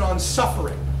lesson on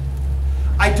suffering.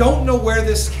 I don't know where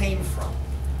this came from,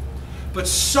 but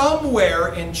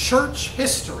somewhere in church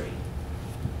history,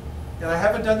 and I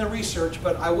haven't done the research,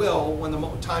 but I will when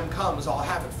the time comes, I'll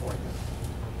have it for you.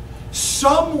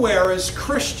 Somewhere as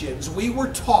Christians, we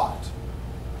were taught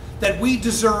that we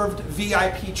deserved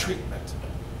VIP treatment.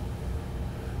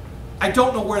 I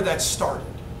don't know where that started.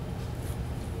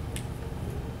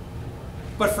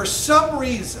 But for some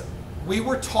reason, we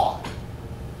were taught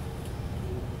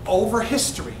over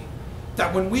history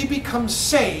that when we become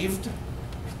saved,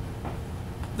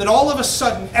 that all of a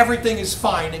sudden everything is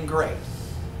fine and great.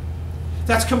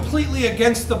 That's completely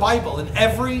against the Bible in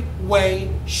every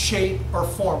way, shape, or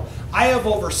form. I have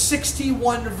over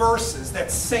 61 verses that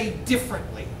say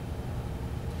differently.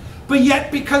 But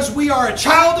yet, because we are a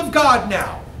child of God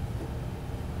now,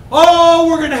 oh,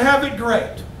 we're going to have it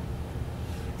great.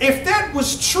 If that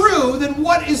was true, then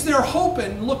what is there hope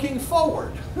in looking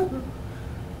forward?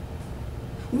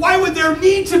 Why would there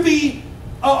need to be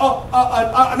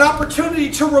an opportunity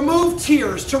to remove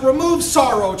tears, to remove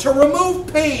sorrow, to remove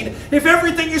pain, if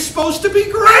everything is supposed to be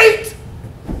great?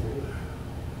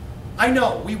 I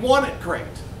know, we want it great.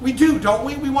 We do, don't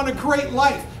we? We want a great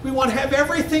life. We want to have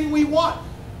everything we want.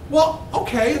 Well,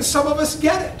 okay, and some of us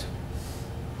get it.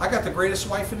 I got the greatest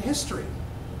wife in history.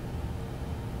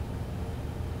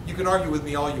 You can argue with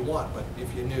me all you want, but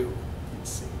if you knew, you'd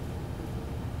see.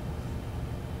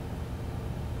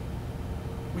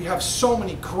 We have so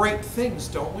many great things,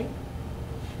 don't we?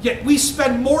 Yet we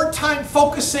spend more time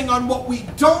focusing on what we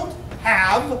don't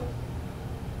have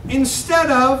instead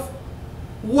of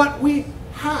what we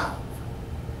have.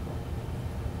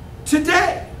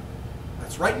 Today,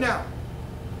 that's right now.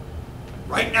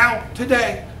 Right now,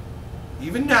 today,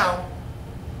 even now,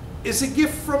 is a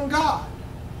gift from God.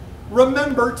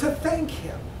 Remember to thank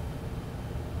Him.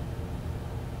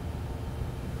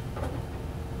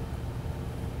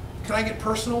 Can I get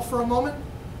personal for a moment?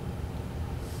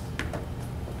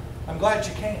 I'm glad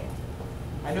you came.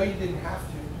 I know you didn't have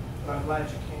to, but I'm glad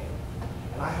you came.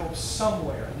 And I hope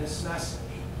somewhere in this message,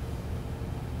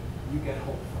 you get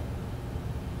hope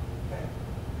from it. Okay?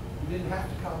 You didn't have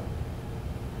to come.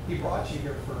 He brought you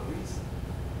here for a reason.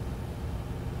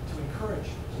 To encourage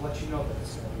you, to let you know that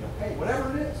it's going to be okay.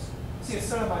 Whatever it is. See,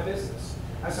 it's none of my business.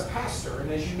 As a pastor,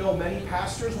 and as you know, many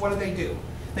pastors, what do?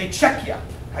 They check you.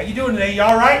 How you doing today? You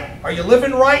all right? Are you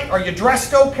living right? Are you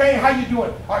dressed okay? How you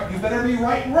doing? You better be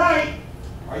right and right.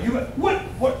 Are you?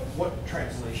 What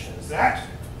translation is that?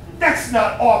 That's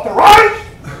not authorized.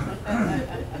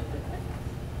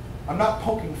 I'm not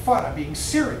poking fun. I'm being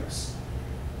serious.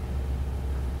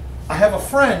 I have a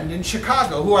friend in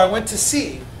Chicago who I went to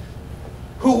see,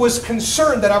 who was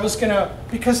concerned that I was going to,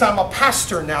 because I'm a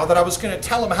pastor now, that I was going to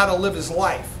tell him how to live his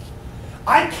life.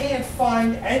 I can't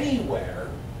find anywhere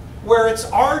where it's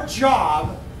our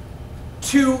job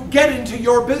to get into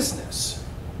your business.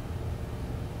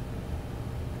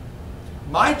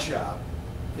 My job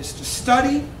is to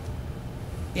study,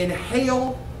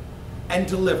 inhale, and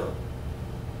deliver.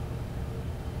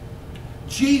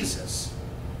 Jesus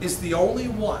is the only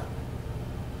one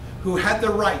who had the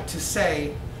right to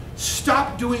say,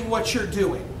 stop doing what you're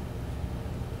doing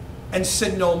and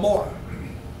sin no more.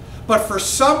 But for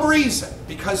some reason,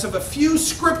 because of a few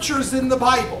scriptures in the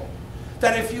Bible,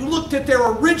 that if you looked at their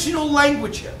original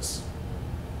languages,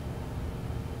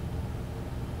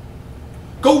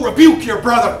 go rebuke your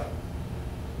brother.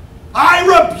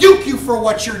 I rebuke you for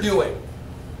what you're doing.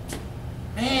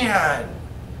 Man.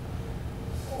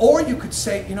 Or you could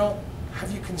say,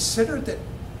 have you considered that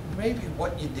maybe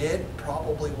what you did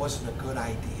probably wasn't a good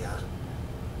idea?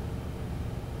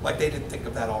 Like they didn't think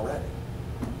of that already.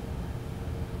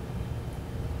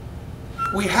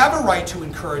 We have a right to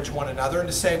encourage one another and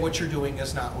to say what you're doing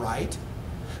is not right.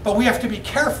 But we have to be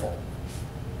careful.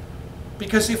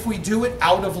 Because if we do it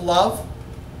out of love,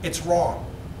 it's wrong.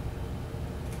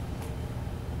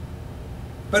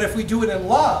 But if we do it in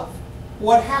love,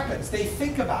 what happens? They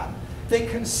think about it. They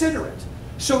consider it.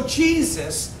 So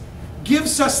Jesus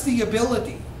gives us the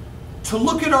ability to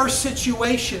look at our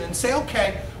situation and say,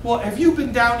 okay, well, have you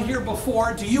been down here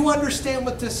before? Do you understand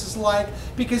what this is like?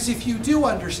 Because if you do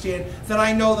understand, then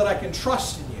I know that I can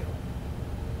trust in you.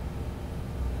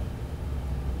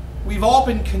 We've all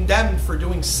been condemned for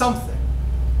doing something.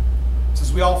 It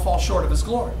says we all fall short of His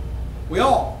glory. We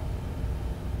all.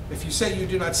 If you say you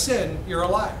do not sin, you're a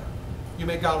liar. You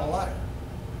make God a liar.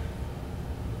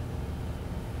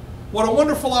 What a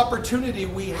wonderful opportunity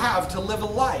we have to live a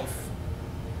life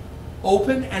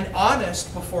open and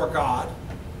honest before God,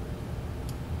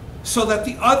 so that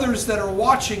the others that are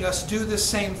watching us do the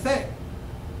same thing.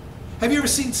 Have you ever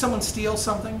seen someone steal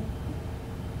something?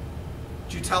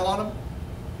 Did you tell on them?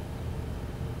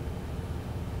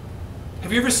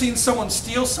 Have you ever seen someone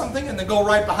steal something and then go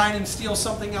right behind and steal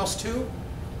something else too?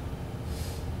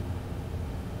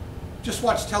 Just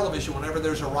watch television whenever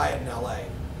there's a riot in LA.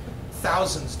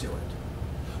 Thousands do it.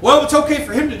 Well, it's okay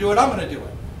for him to do it, I'm going to do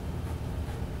it.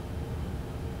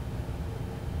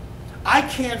 I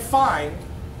can't find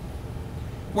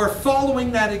where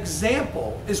following that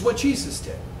example is what Jesus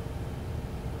did.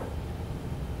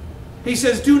 He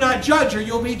says, do not judge or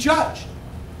you'll be judged.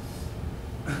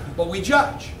 But we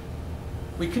judge.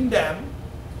 We condemn.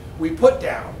 We put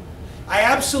down. I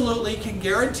absolutely can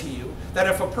guarantee you that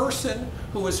if a person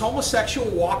who is homosexual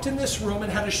walked in this room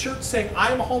and had a shirt saying,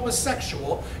 I'm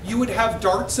homosexual, you would have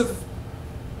darts of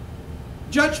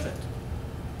judgment.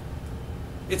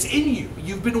 It's in you.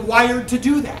 You've been wired to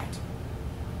do that.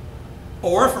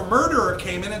 Or if a murderer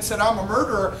came in and said, I'm a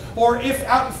murderer, or if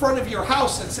out in front of your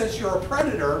house it says you're a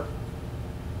predator,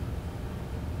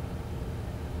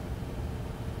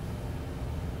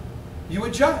 you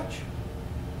would judge.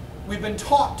 We've been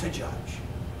taught to judge.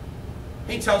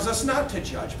 He tells us not to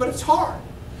judge, but it's hard.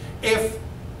 If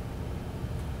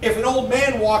an old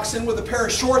man walks in with a pair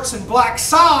of shorts and black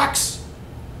socks,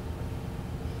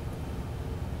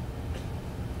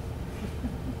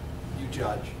 you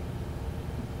judge.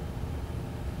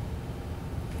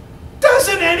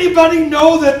 Doesn't anybody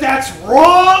know that that's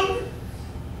wrong?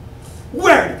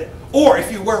 Where did it? Or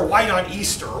if you wear white on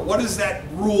Easter, what is that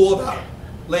rule about?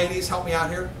 Ladies, help me out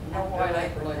here. No white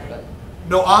after Labor Day.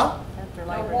 No,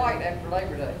 No white after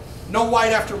Labor Day. no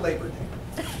white after Labor Day.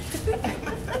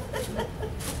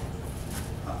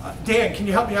 Dan, can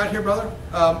you help me out here, brother?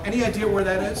 Any idea where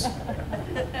that is?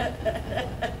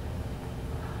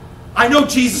 I know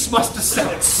Jesus must have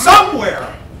said it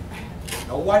somewhere.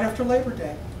 No white after Labor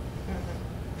Day.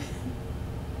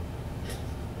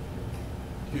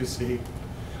 You see,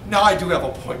 now I do have a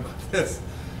point with this.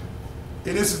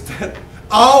 It isn't that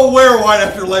I'll wear white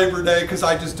after Labor Day because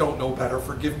I just don't know better.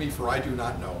 Forgive me, for I do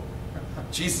not know.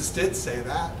 Jesus did say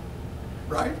that,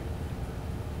 right?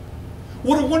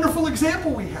 What a wonderful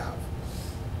example we have.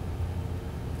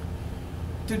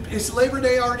 Is Labor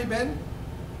Day already been?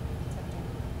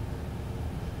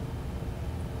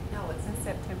 No, it's in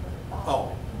September.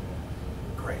 Oh,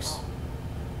 grace.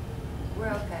 We're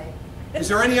okay. Is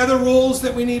there any other rules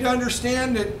that we need to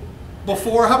understand that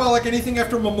before? How about like anything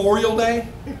after Memorial Day?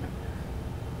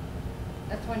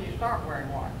 That's when you start wearing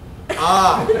white.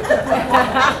 Ah,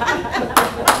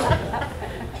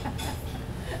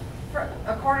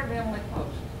 According to Emily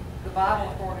Post. The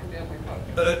Bible according to Emily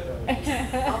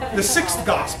Post. the sixth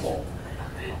gospel.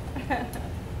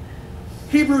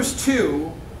 Hebrews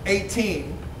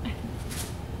 2:18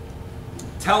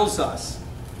 tells us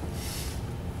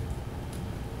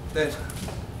that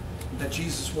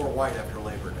Jesus wore white after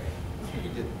Labor Day. He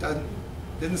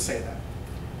didn't say that.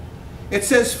 It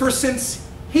says, for since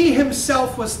he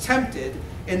himself was tempted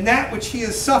in that which he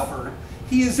has suffered,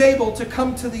 he is able to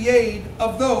come to the aid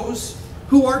of those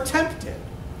who are tempted.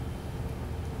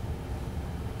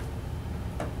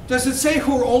 Does it say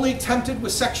who are only tempted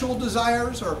with sexual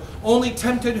desires, or only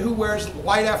tempted who wears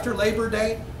white after Labor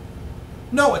Day?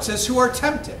 No, it says who are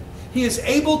tempted. He is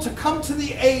able to come to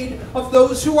the aid of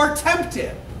those who are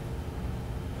tempted.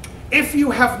 If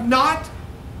you have not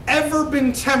ever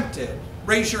been tempted,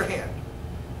 raise your hand.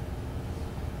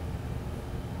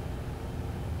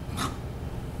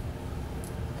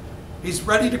 He's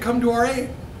ready to come to our aid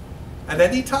at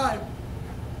any time.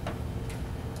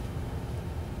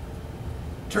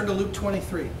 Turn to Luke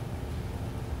 23.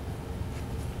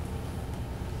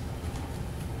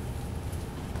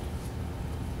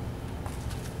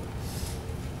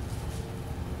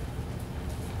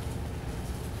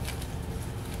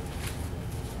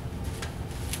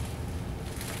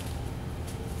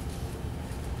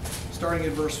 Starting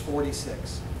in verse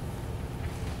 46.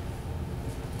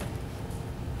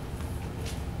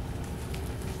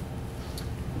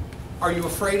 Are you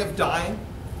afraid of dying?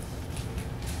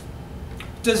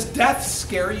 Does death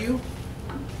scare you?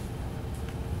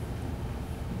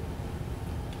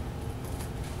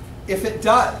 If it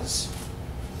does,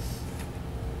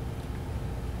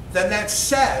 then that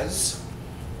says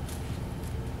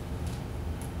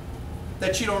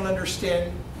that you don't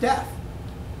understand death.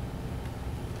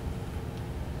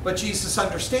 But Jesus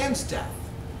understands death.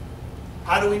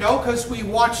 How do we know? Because we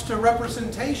watched a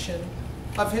representation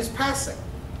of his passing.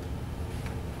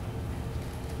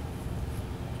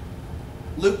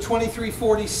 Luke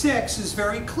 23:46 is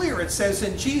very clear. It says,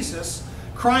 and Jesus,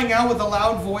 crying out with a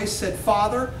loud voice, said,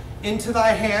 Father, into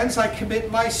thy hands I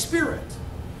commit my spirit.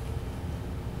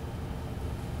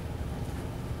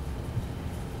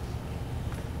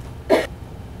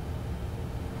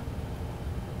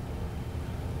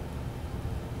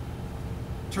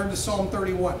 Turn to Psalm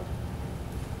 31.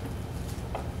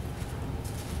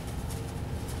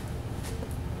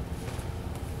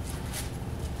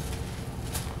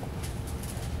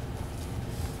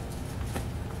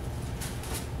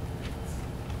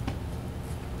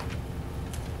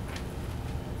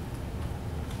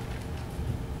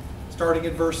 Starting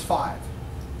at verse 5.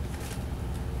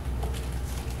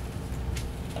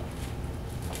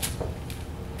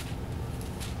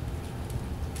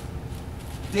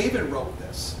 David wrote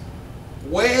this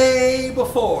way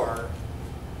before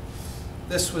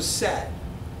this was said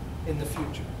in the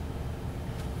future.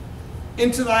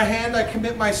 Into thy hand I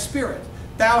commit my spirit.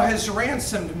 Thou hast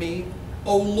ransomed me,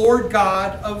 O Lord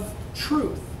God of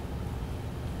truth.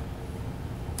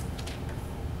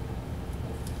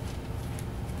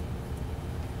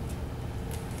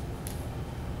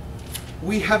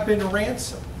 We have been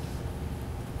ransomed.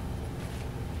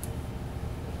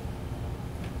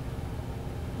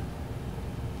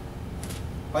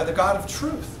 By the God of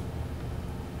truth.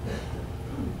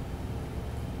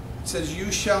 It says,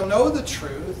 you shall know the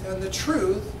truth, and the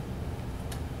truth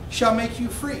shall make you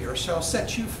free, or shall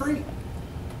set you free.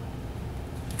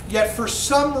 Yet for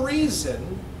some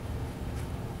reason,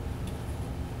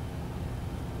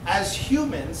 as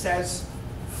humans, as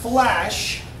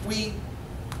flesh, we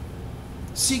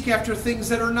seek after things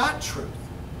that are not truth.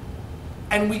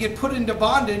 And we get put into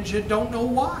bondage and don't know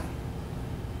why.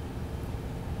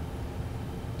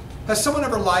 Has someone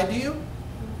ever lied to you?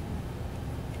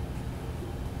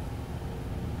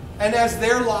 And has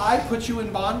their lie put you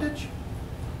in bondage?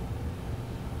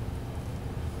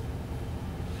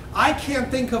 I can't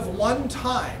think of one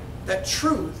time that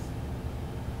truth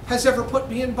has ever put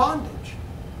me in bondage.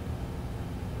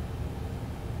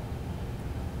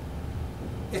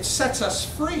 It sets us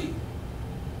free.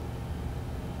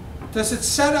 Does it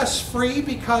set us free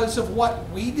because of what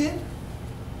we did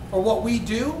or what we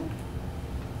do?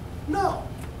 No,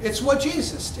 it's what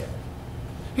Jesus did.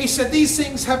 He said, these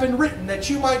things have been written that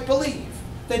you might believe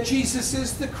that Jesus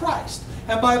is the Christ.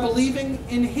 And by believing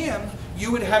in him,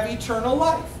 you would have eternal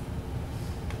life.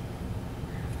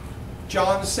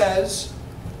 John says,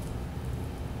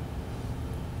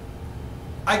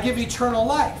 I give eternal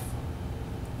life.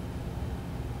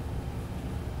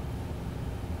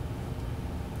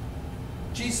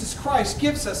 Jesus Christ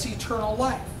gives us eternal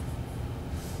life.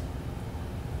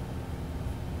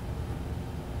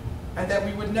 And that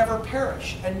we would never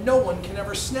perish, and no one can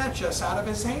ever snatch us out of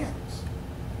his hands.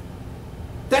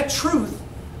 That truth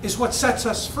is what sets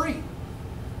us free.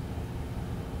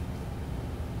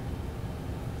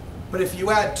 But if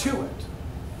you add to it,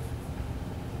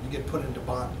 you get put into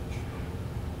bondage.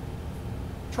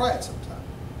 Try it sometime.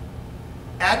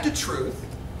 Add to truth,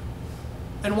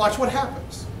 and watch what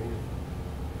happens.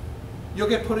 You'll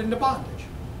get put into bondage.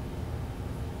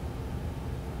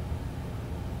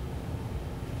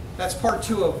 That's part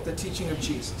 2 of the teaching of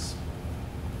Jesus.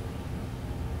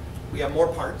 We have more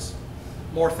parts,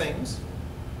 more things.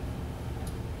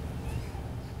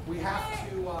 We have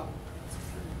to...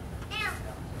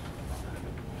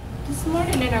 This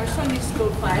morning in our Sunday school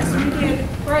class, we did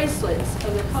bracelets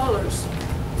of the colors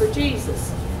for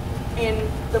Jesus. And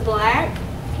the black,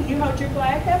 can you hold your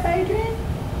black up, Adrian?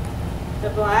 The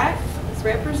black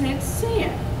represents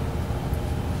sin.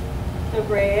 The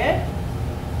red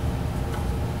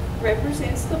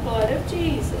represents the blood of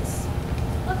Jesus.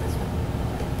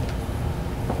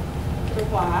 The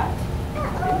white,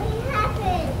 what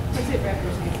does it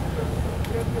represent?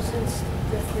 It represents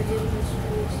the forgiveness of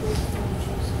sins from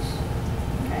Jesus.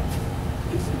 Okay.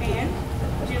 And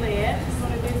Juliet, you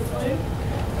want to do the blue?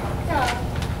 Yeah.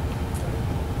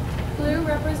 Blue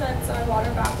represents our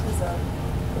water baptism,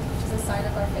 which is a sign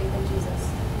of our faith in Jesus.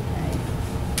 Okay.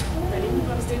 Ready? You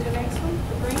want to do the next one?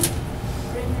 The green?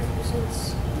 Green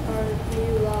represents our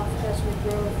new life as we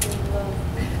grow in love,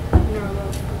 in our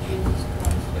love for Jesus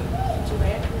Christ.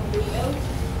 Juliet, you want to do the gold?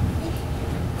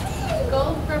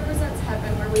 Gold represents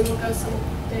heaven, where we will go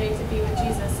someday to be with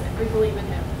Jesus if we believe in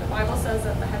him. The Bible says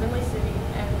that the heavenly city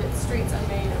and its streets are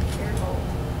made of pure gold.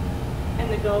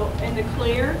 And the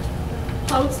clear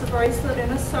holds the bracelet in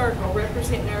a circle,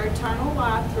 representing our eternal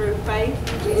life through faith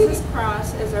in Jesus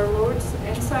Christ as our Lord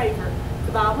and Savior.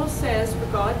 The Bible says, for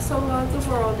God so loved the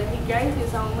world that he gave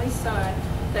his only Son,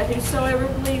 that whosoever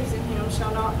believes in him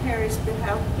shall not perish but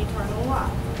have eternal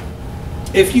life.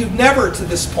 If you've never to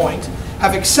this point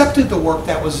have accepted the work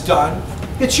that was done,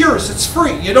 it's yours. It's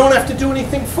free. You don't have to do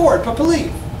anything for it, but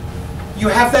believe. You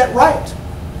have that right.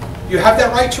 You have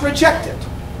that right to reject it.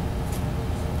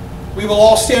 We will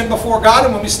all stand before God,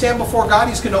 and when we stand before God,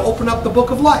 He's going to open up the book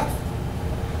of life.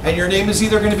 And your name is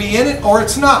either going to be in it or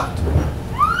it's not.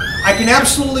 I can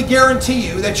absolutely guarantee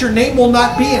you that your name will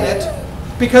not be in it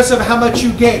because of how much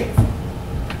you gave.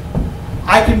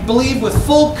 I can believe with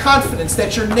full confidence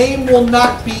that your name will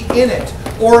not be in it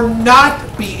or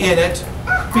not be in it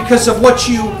because of what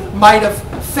you might have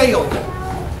failed in.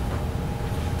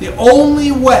 The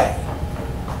only way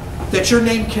that your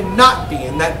name cannot be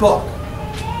in that book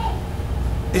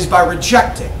is by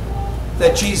rejecting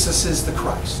that Jesus is the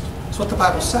Christ. That's what the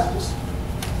Bible says.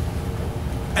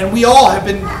 And we all have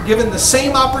been given the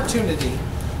same opportunity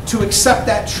to accept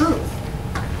that truth.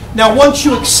 Now, once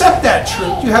you accept that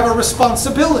truth, you have a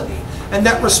responsibility. And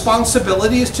that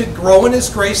responsibility is to grow in His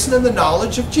grace and in the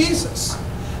knowledge of Jesus.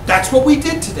 That's what we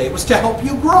did today, was to help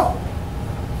you grow.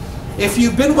 If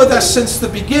you've been with us since the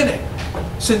beginning,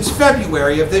 since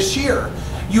February of this year,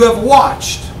 you have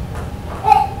watched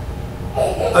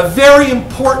a very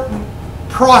important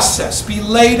process be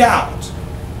laid out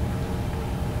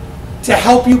to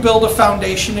help you build a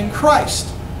foundation in Christ.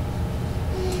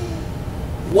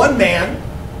 One man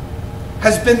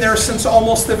has been there since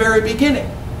almost the very beginning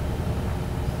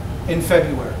in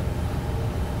February.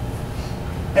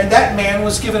 And that man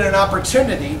was given an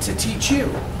opportunity to teach you.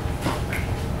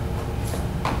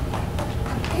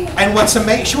 And what's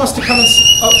amazing, she wants to come and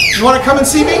you want to come and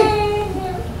see me?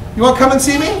 You want to come and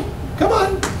see me? Come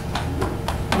on.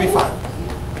 Give me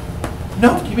 5.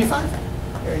 No, give me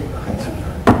 5. There you go.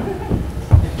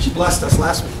 She blessed us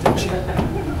last week, didn't she?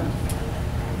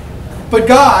 But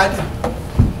God,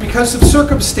 because of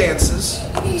circumstances,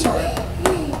 sorry,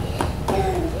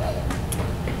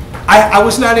 I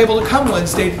was not able to come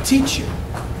Wednesday to teach you.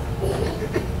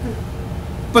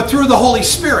 But through the Holy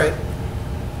Spirit,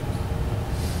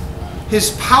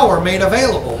 His power made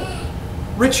available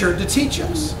Richard to teach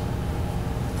us.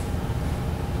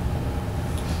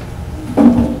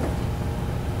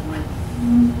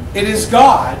 It is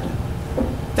God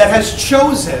that has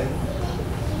chosen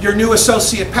your new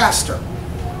associate pastor.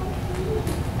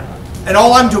 And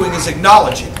all I'm doing is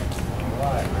acknowledging it.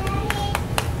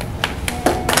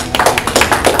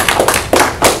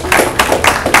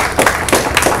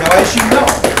 Now, as you know,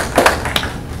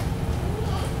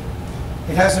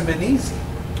 it hasn't been easy.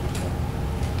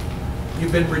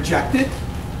 You've been rejected.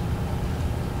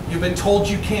 You've been told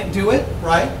you can't do it,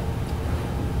 right?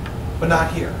 But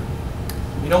not here.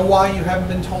 You know why you haven't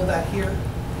been told that here?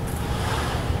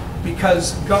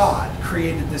 Because God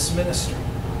created this ministry.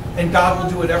 And God will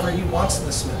do whatever He wants in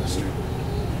this ministry.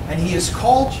 And He has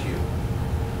called you,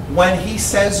 when He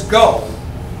says go,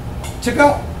 to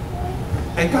go.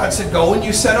 And God said go, and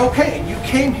you said okay. And you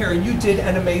came here and you did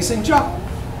an amazing job.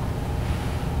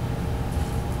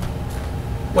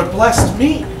 What blessed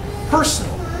me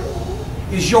personally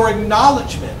is your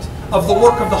acknowledgement of the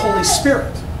work of the Holy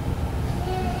Spirit.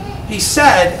 He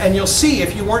said, and you'll see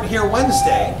if you weren't here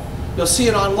Wednesday, you'll see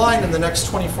it online in the next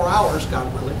 24 hours,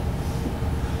 God willing.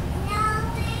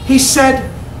 He said,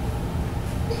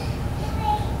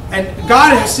 and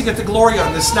God has to get the glory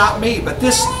on this, not me, but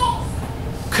this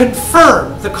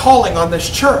confirmed the calling on this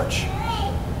church.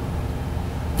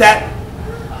 That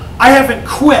I haven't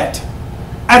quit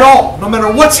at all. No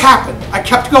matter what's happened, I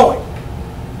kept going.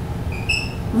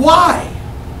 Why?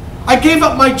 I gave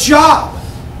up my job.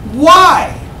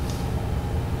 Why?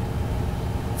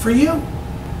 For you.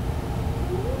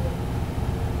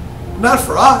 Not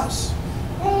for us.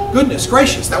 Goodness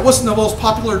gracious, that wasn't the most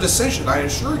popular decision, I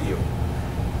assure you.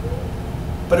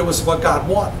 But it was what God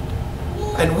wanted.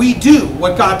 And we do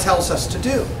what God tells us to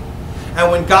do.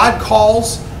 And when God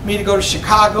calls me to go to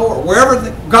Chicago or wherever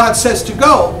God says to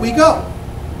go, we go.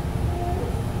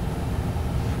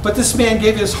 But this man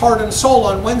gave his heart and soul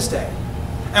on Wednesday.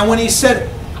 And when he said,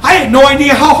 I had no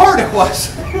idea how hard it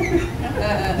was.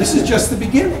 This is just the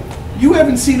beginning. You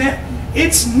haven't seen it.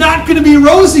 It's not going to be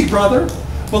rosy, brother.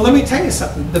 But let me tell you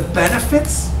something. The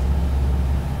benefits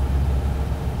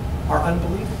are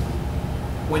unbelievable.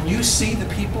 When you see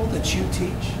the people that you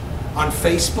teach on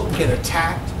Facebook get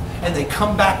attacked and they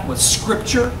come back with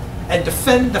scripture and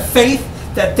defend the faith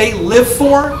that they live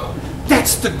for,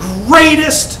 that's the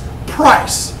greatest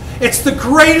price. It's the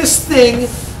greatest thing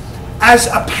as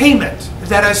a payment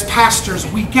that as pastors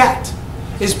we get,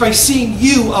 is by seeing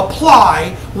you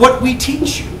apply what we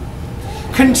teach you.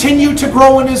 Continue to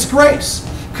grow in His grace.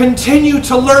 Continue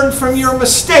to learn from your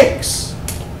mistakes.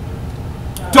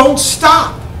 Don't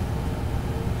stop.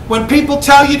 When people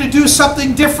tell you to do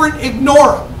something different,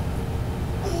 ignore them.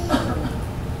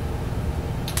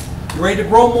 You ready to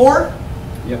grow more?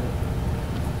 Yep.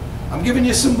 I'm giving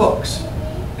you some books.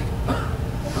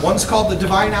 One's called The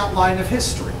Divine Outline of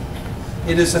History.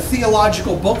 It is a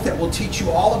theological book that will teach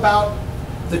you all about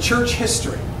the church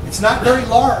history. It's not very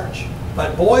large,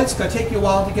 but boy, it's going to take you a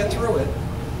while to get through it.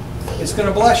 It's going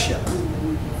to bless you.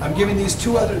 I'm giving these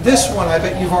two other. This one I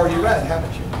bet you've already read,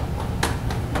 haven't you?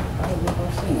 I don't know if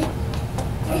I've seen it.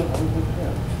 I don't look it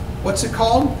up. What's it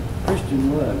called?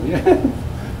 Christian Love, yeah.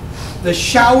 The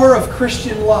Shower of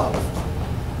Christian Love.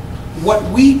 What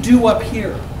we do up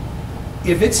here,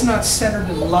 if it's not centered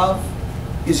in love,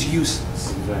 is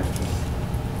useless. Exactly.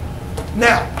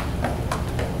 Now,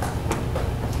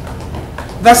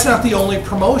 that's not the only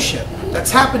promotion that's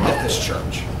happened at this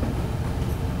church.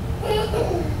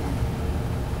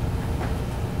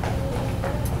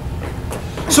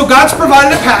 So God's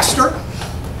provided a pastor.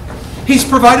 He's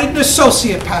provided an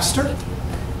associate pastor.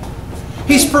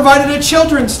 He's provided a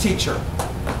children's teacher.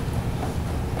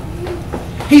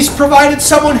 He's provided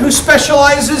someone who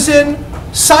specializes in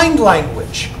sign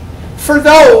language for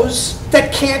those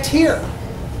that can't hear.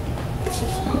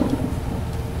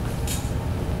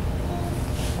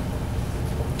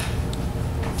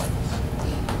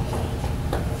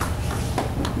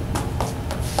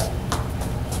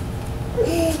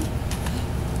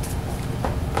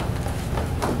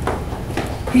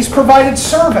 He's provided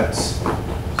servants.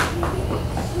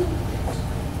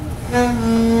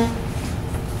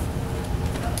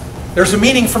 There's a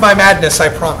meaning for my madness, I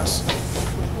promise.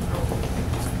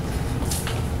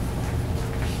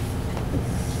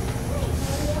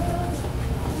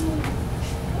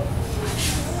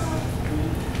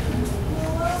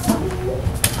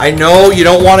 I know you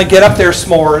don't want to get up there,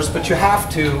 s'mores, but you have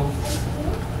to.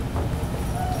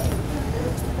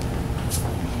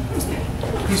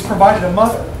 He's provided a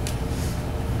mother.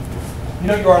 You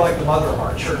know you are like the mother of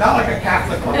our church. Not like a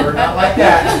Catholic mother, not like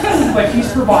that. But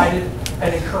he's provided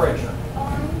an encourager.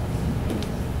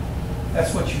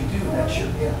 That's what you do. That's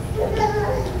your gift.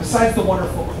 Besides the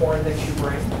wonderful corn that you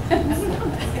bring.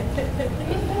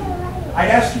 I'd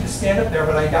ask you to stand up there,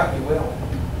 but I doubt you will.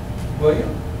 Will you?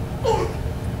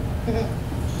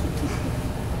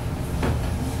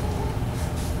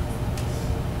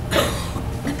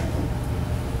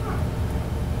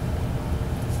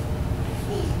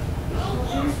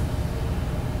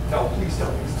 No, please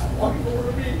don't. Please stop walking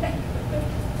over me.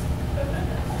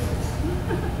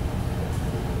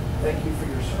 Thank you for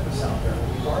your service out there.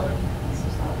 Will you guard it?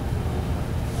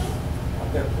 Up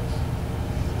there, please.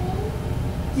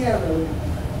 Yeah, really.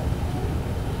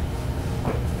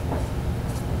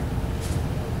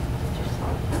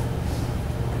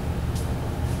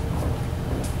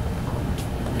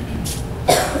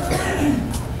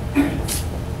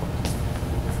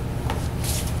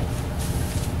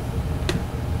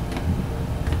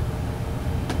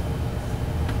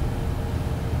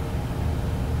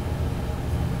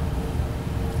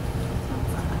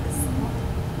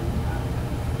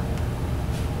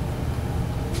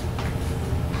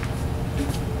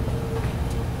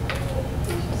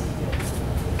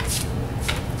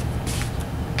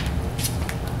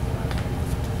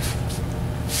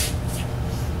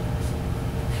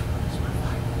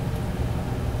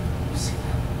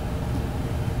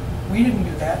 We didn't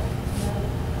do that.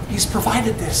 He's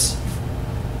provided this.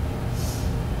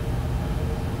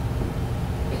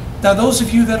 Now, those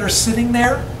of you that are sitting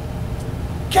there,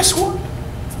 guess what?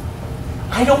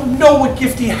 I don't know what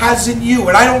gift he has in you,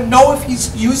 and I don't know if he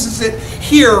uses it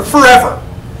here forever.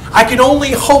 I can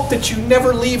only hope that you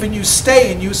never leave and you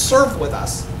stay and you serve with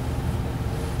us.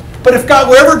 But if God,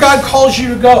 wherever God calls you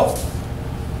to go,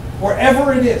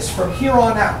 wherever it is from here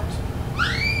on out,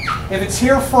 if it's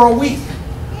here for a week,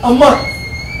 a month,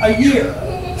 a year,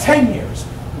 10 years,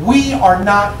 we are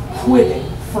not quitting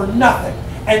for nothing.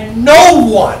 And no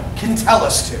one can tell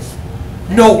us to.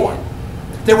 No one.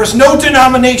 There is no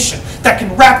denomination that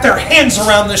can wrap their hands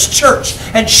around this church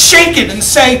and shake it and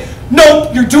say,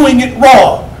 no, you're doing it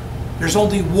wrong. There's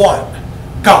only one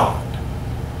God.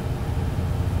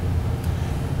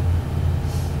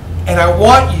 And I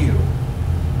want you,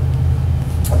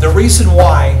 the reason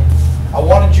why I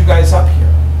wanted you guys up here,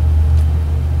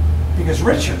 because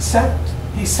Richard said it.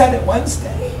 He said it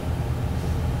Wednesday.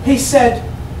 He said,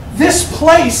 this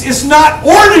place is not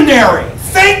ordinary.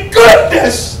 Thank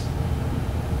goodness.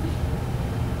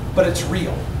 But it's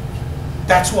real.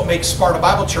 That's what makes Sparta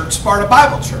Bible Church Sparta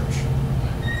Bible Church.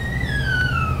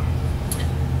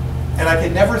 And I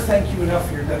can never thank you enough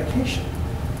for your dedication.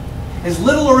 As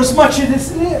little or as much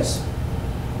as it is.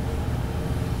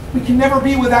 We can never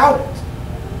be without it.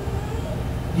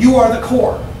 You are the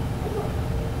core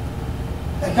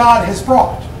that God has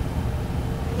brought.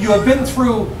 You have been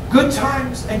through good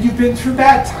times and you've been through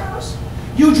bad times.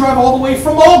 You drive all the way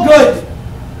from all good.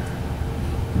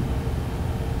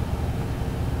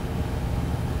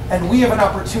 And we have an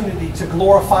opportunity to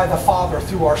glorify the Father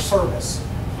through our service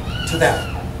to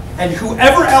them. And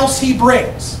whoever else He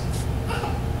brings.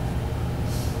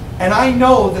 And I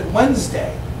know that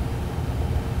Wednesday,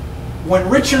 when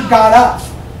Richard got up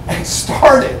and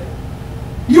started,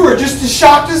 you were just as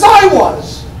shocked as I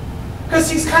was. Because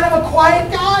he's kind of a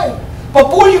quiet guy. But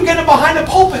boy, you get him behind a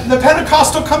pulpit and the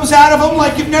Pentecostal comes out of him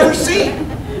like you've never seen.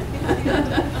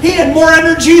 He had more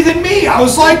energy than me. I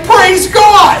was like, praise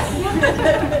God!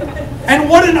 And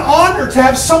what an honor to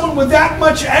have someone with that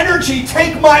much energy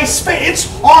take my space.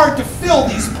 It's hard to fill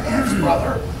these pants,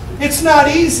 brother. It's not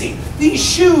easy. These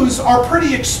shoes are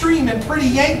pretty extreme and pretty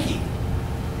Yankee.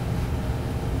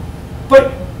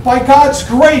 But by God's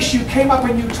grace, you came up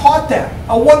and you taught them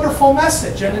a wonderful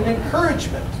message and an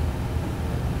encouragement.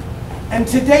 And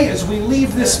today, as we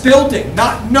leave this building,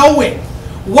 not knowing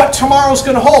what tomorrow's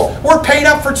going to hold, we're paid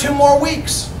up for 2 more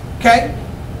weeks, okay?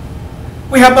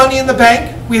 We have money in the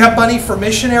bank. We have money for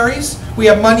missionaries. We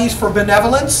have money for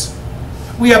benevolence.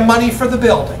 We have money for the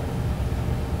building.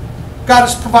 God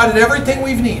has provided everything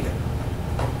we've needed.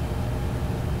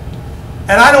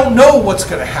 And I don't know what's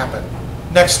going to happen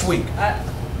next week.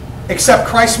 Except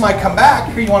Christ might come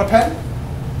back. Here, you want a pen?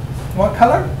 You want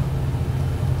color?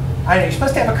 I know, you're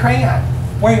supposed to have a crayon.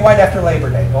 Wearing white after Labor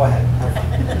Day. Go ahead.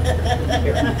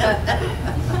 Here.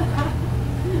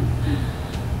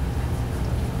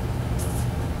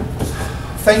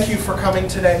 Thank you for coming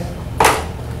today.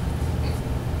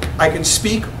 I can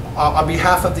speak on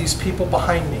behalf of these people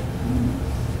behind me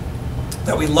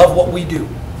that we love what we do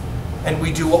and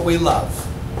we do what we love.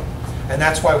 And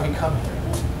that's why we come here.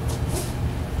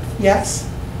 Yes?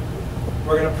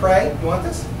 We're going to pray. You want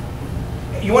this?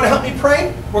 You want to help me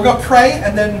pray? We're going to pray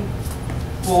and then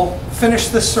we'll finish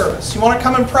this service. You want to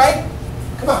come and pray?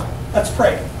 Come on. Let's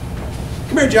pray.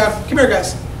 Come here, John. Come here,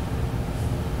 guys.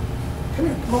 Come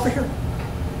here. Come over here.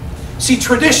 See,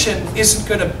 tradition isn't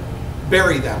going to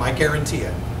bury them, I guarantee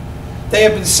it. They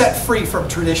have been set free from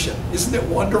tradition. Isn't it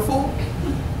wonderful?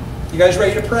 You guys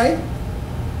ready to pray?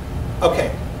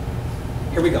 Okay.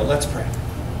 Here we go. Let's pray.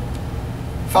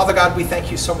 Father God, we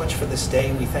thank you so much for this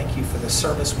day. We thank you for this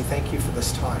service. We thank you for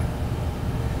this time.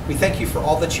 We thank you for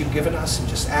all that you've given us and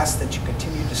just ask that you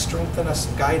continue to strengthen us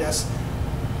and guide us.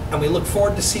 And we look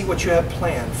forward to see what you have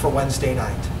planned for Wednesday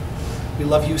night. We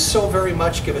love you so very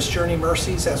much. Give us journey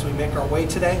mercies as we make our way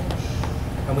today.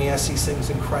 And we ask these things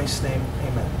in Christ's name.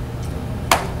 Amen.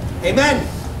 Amen.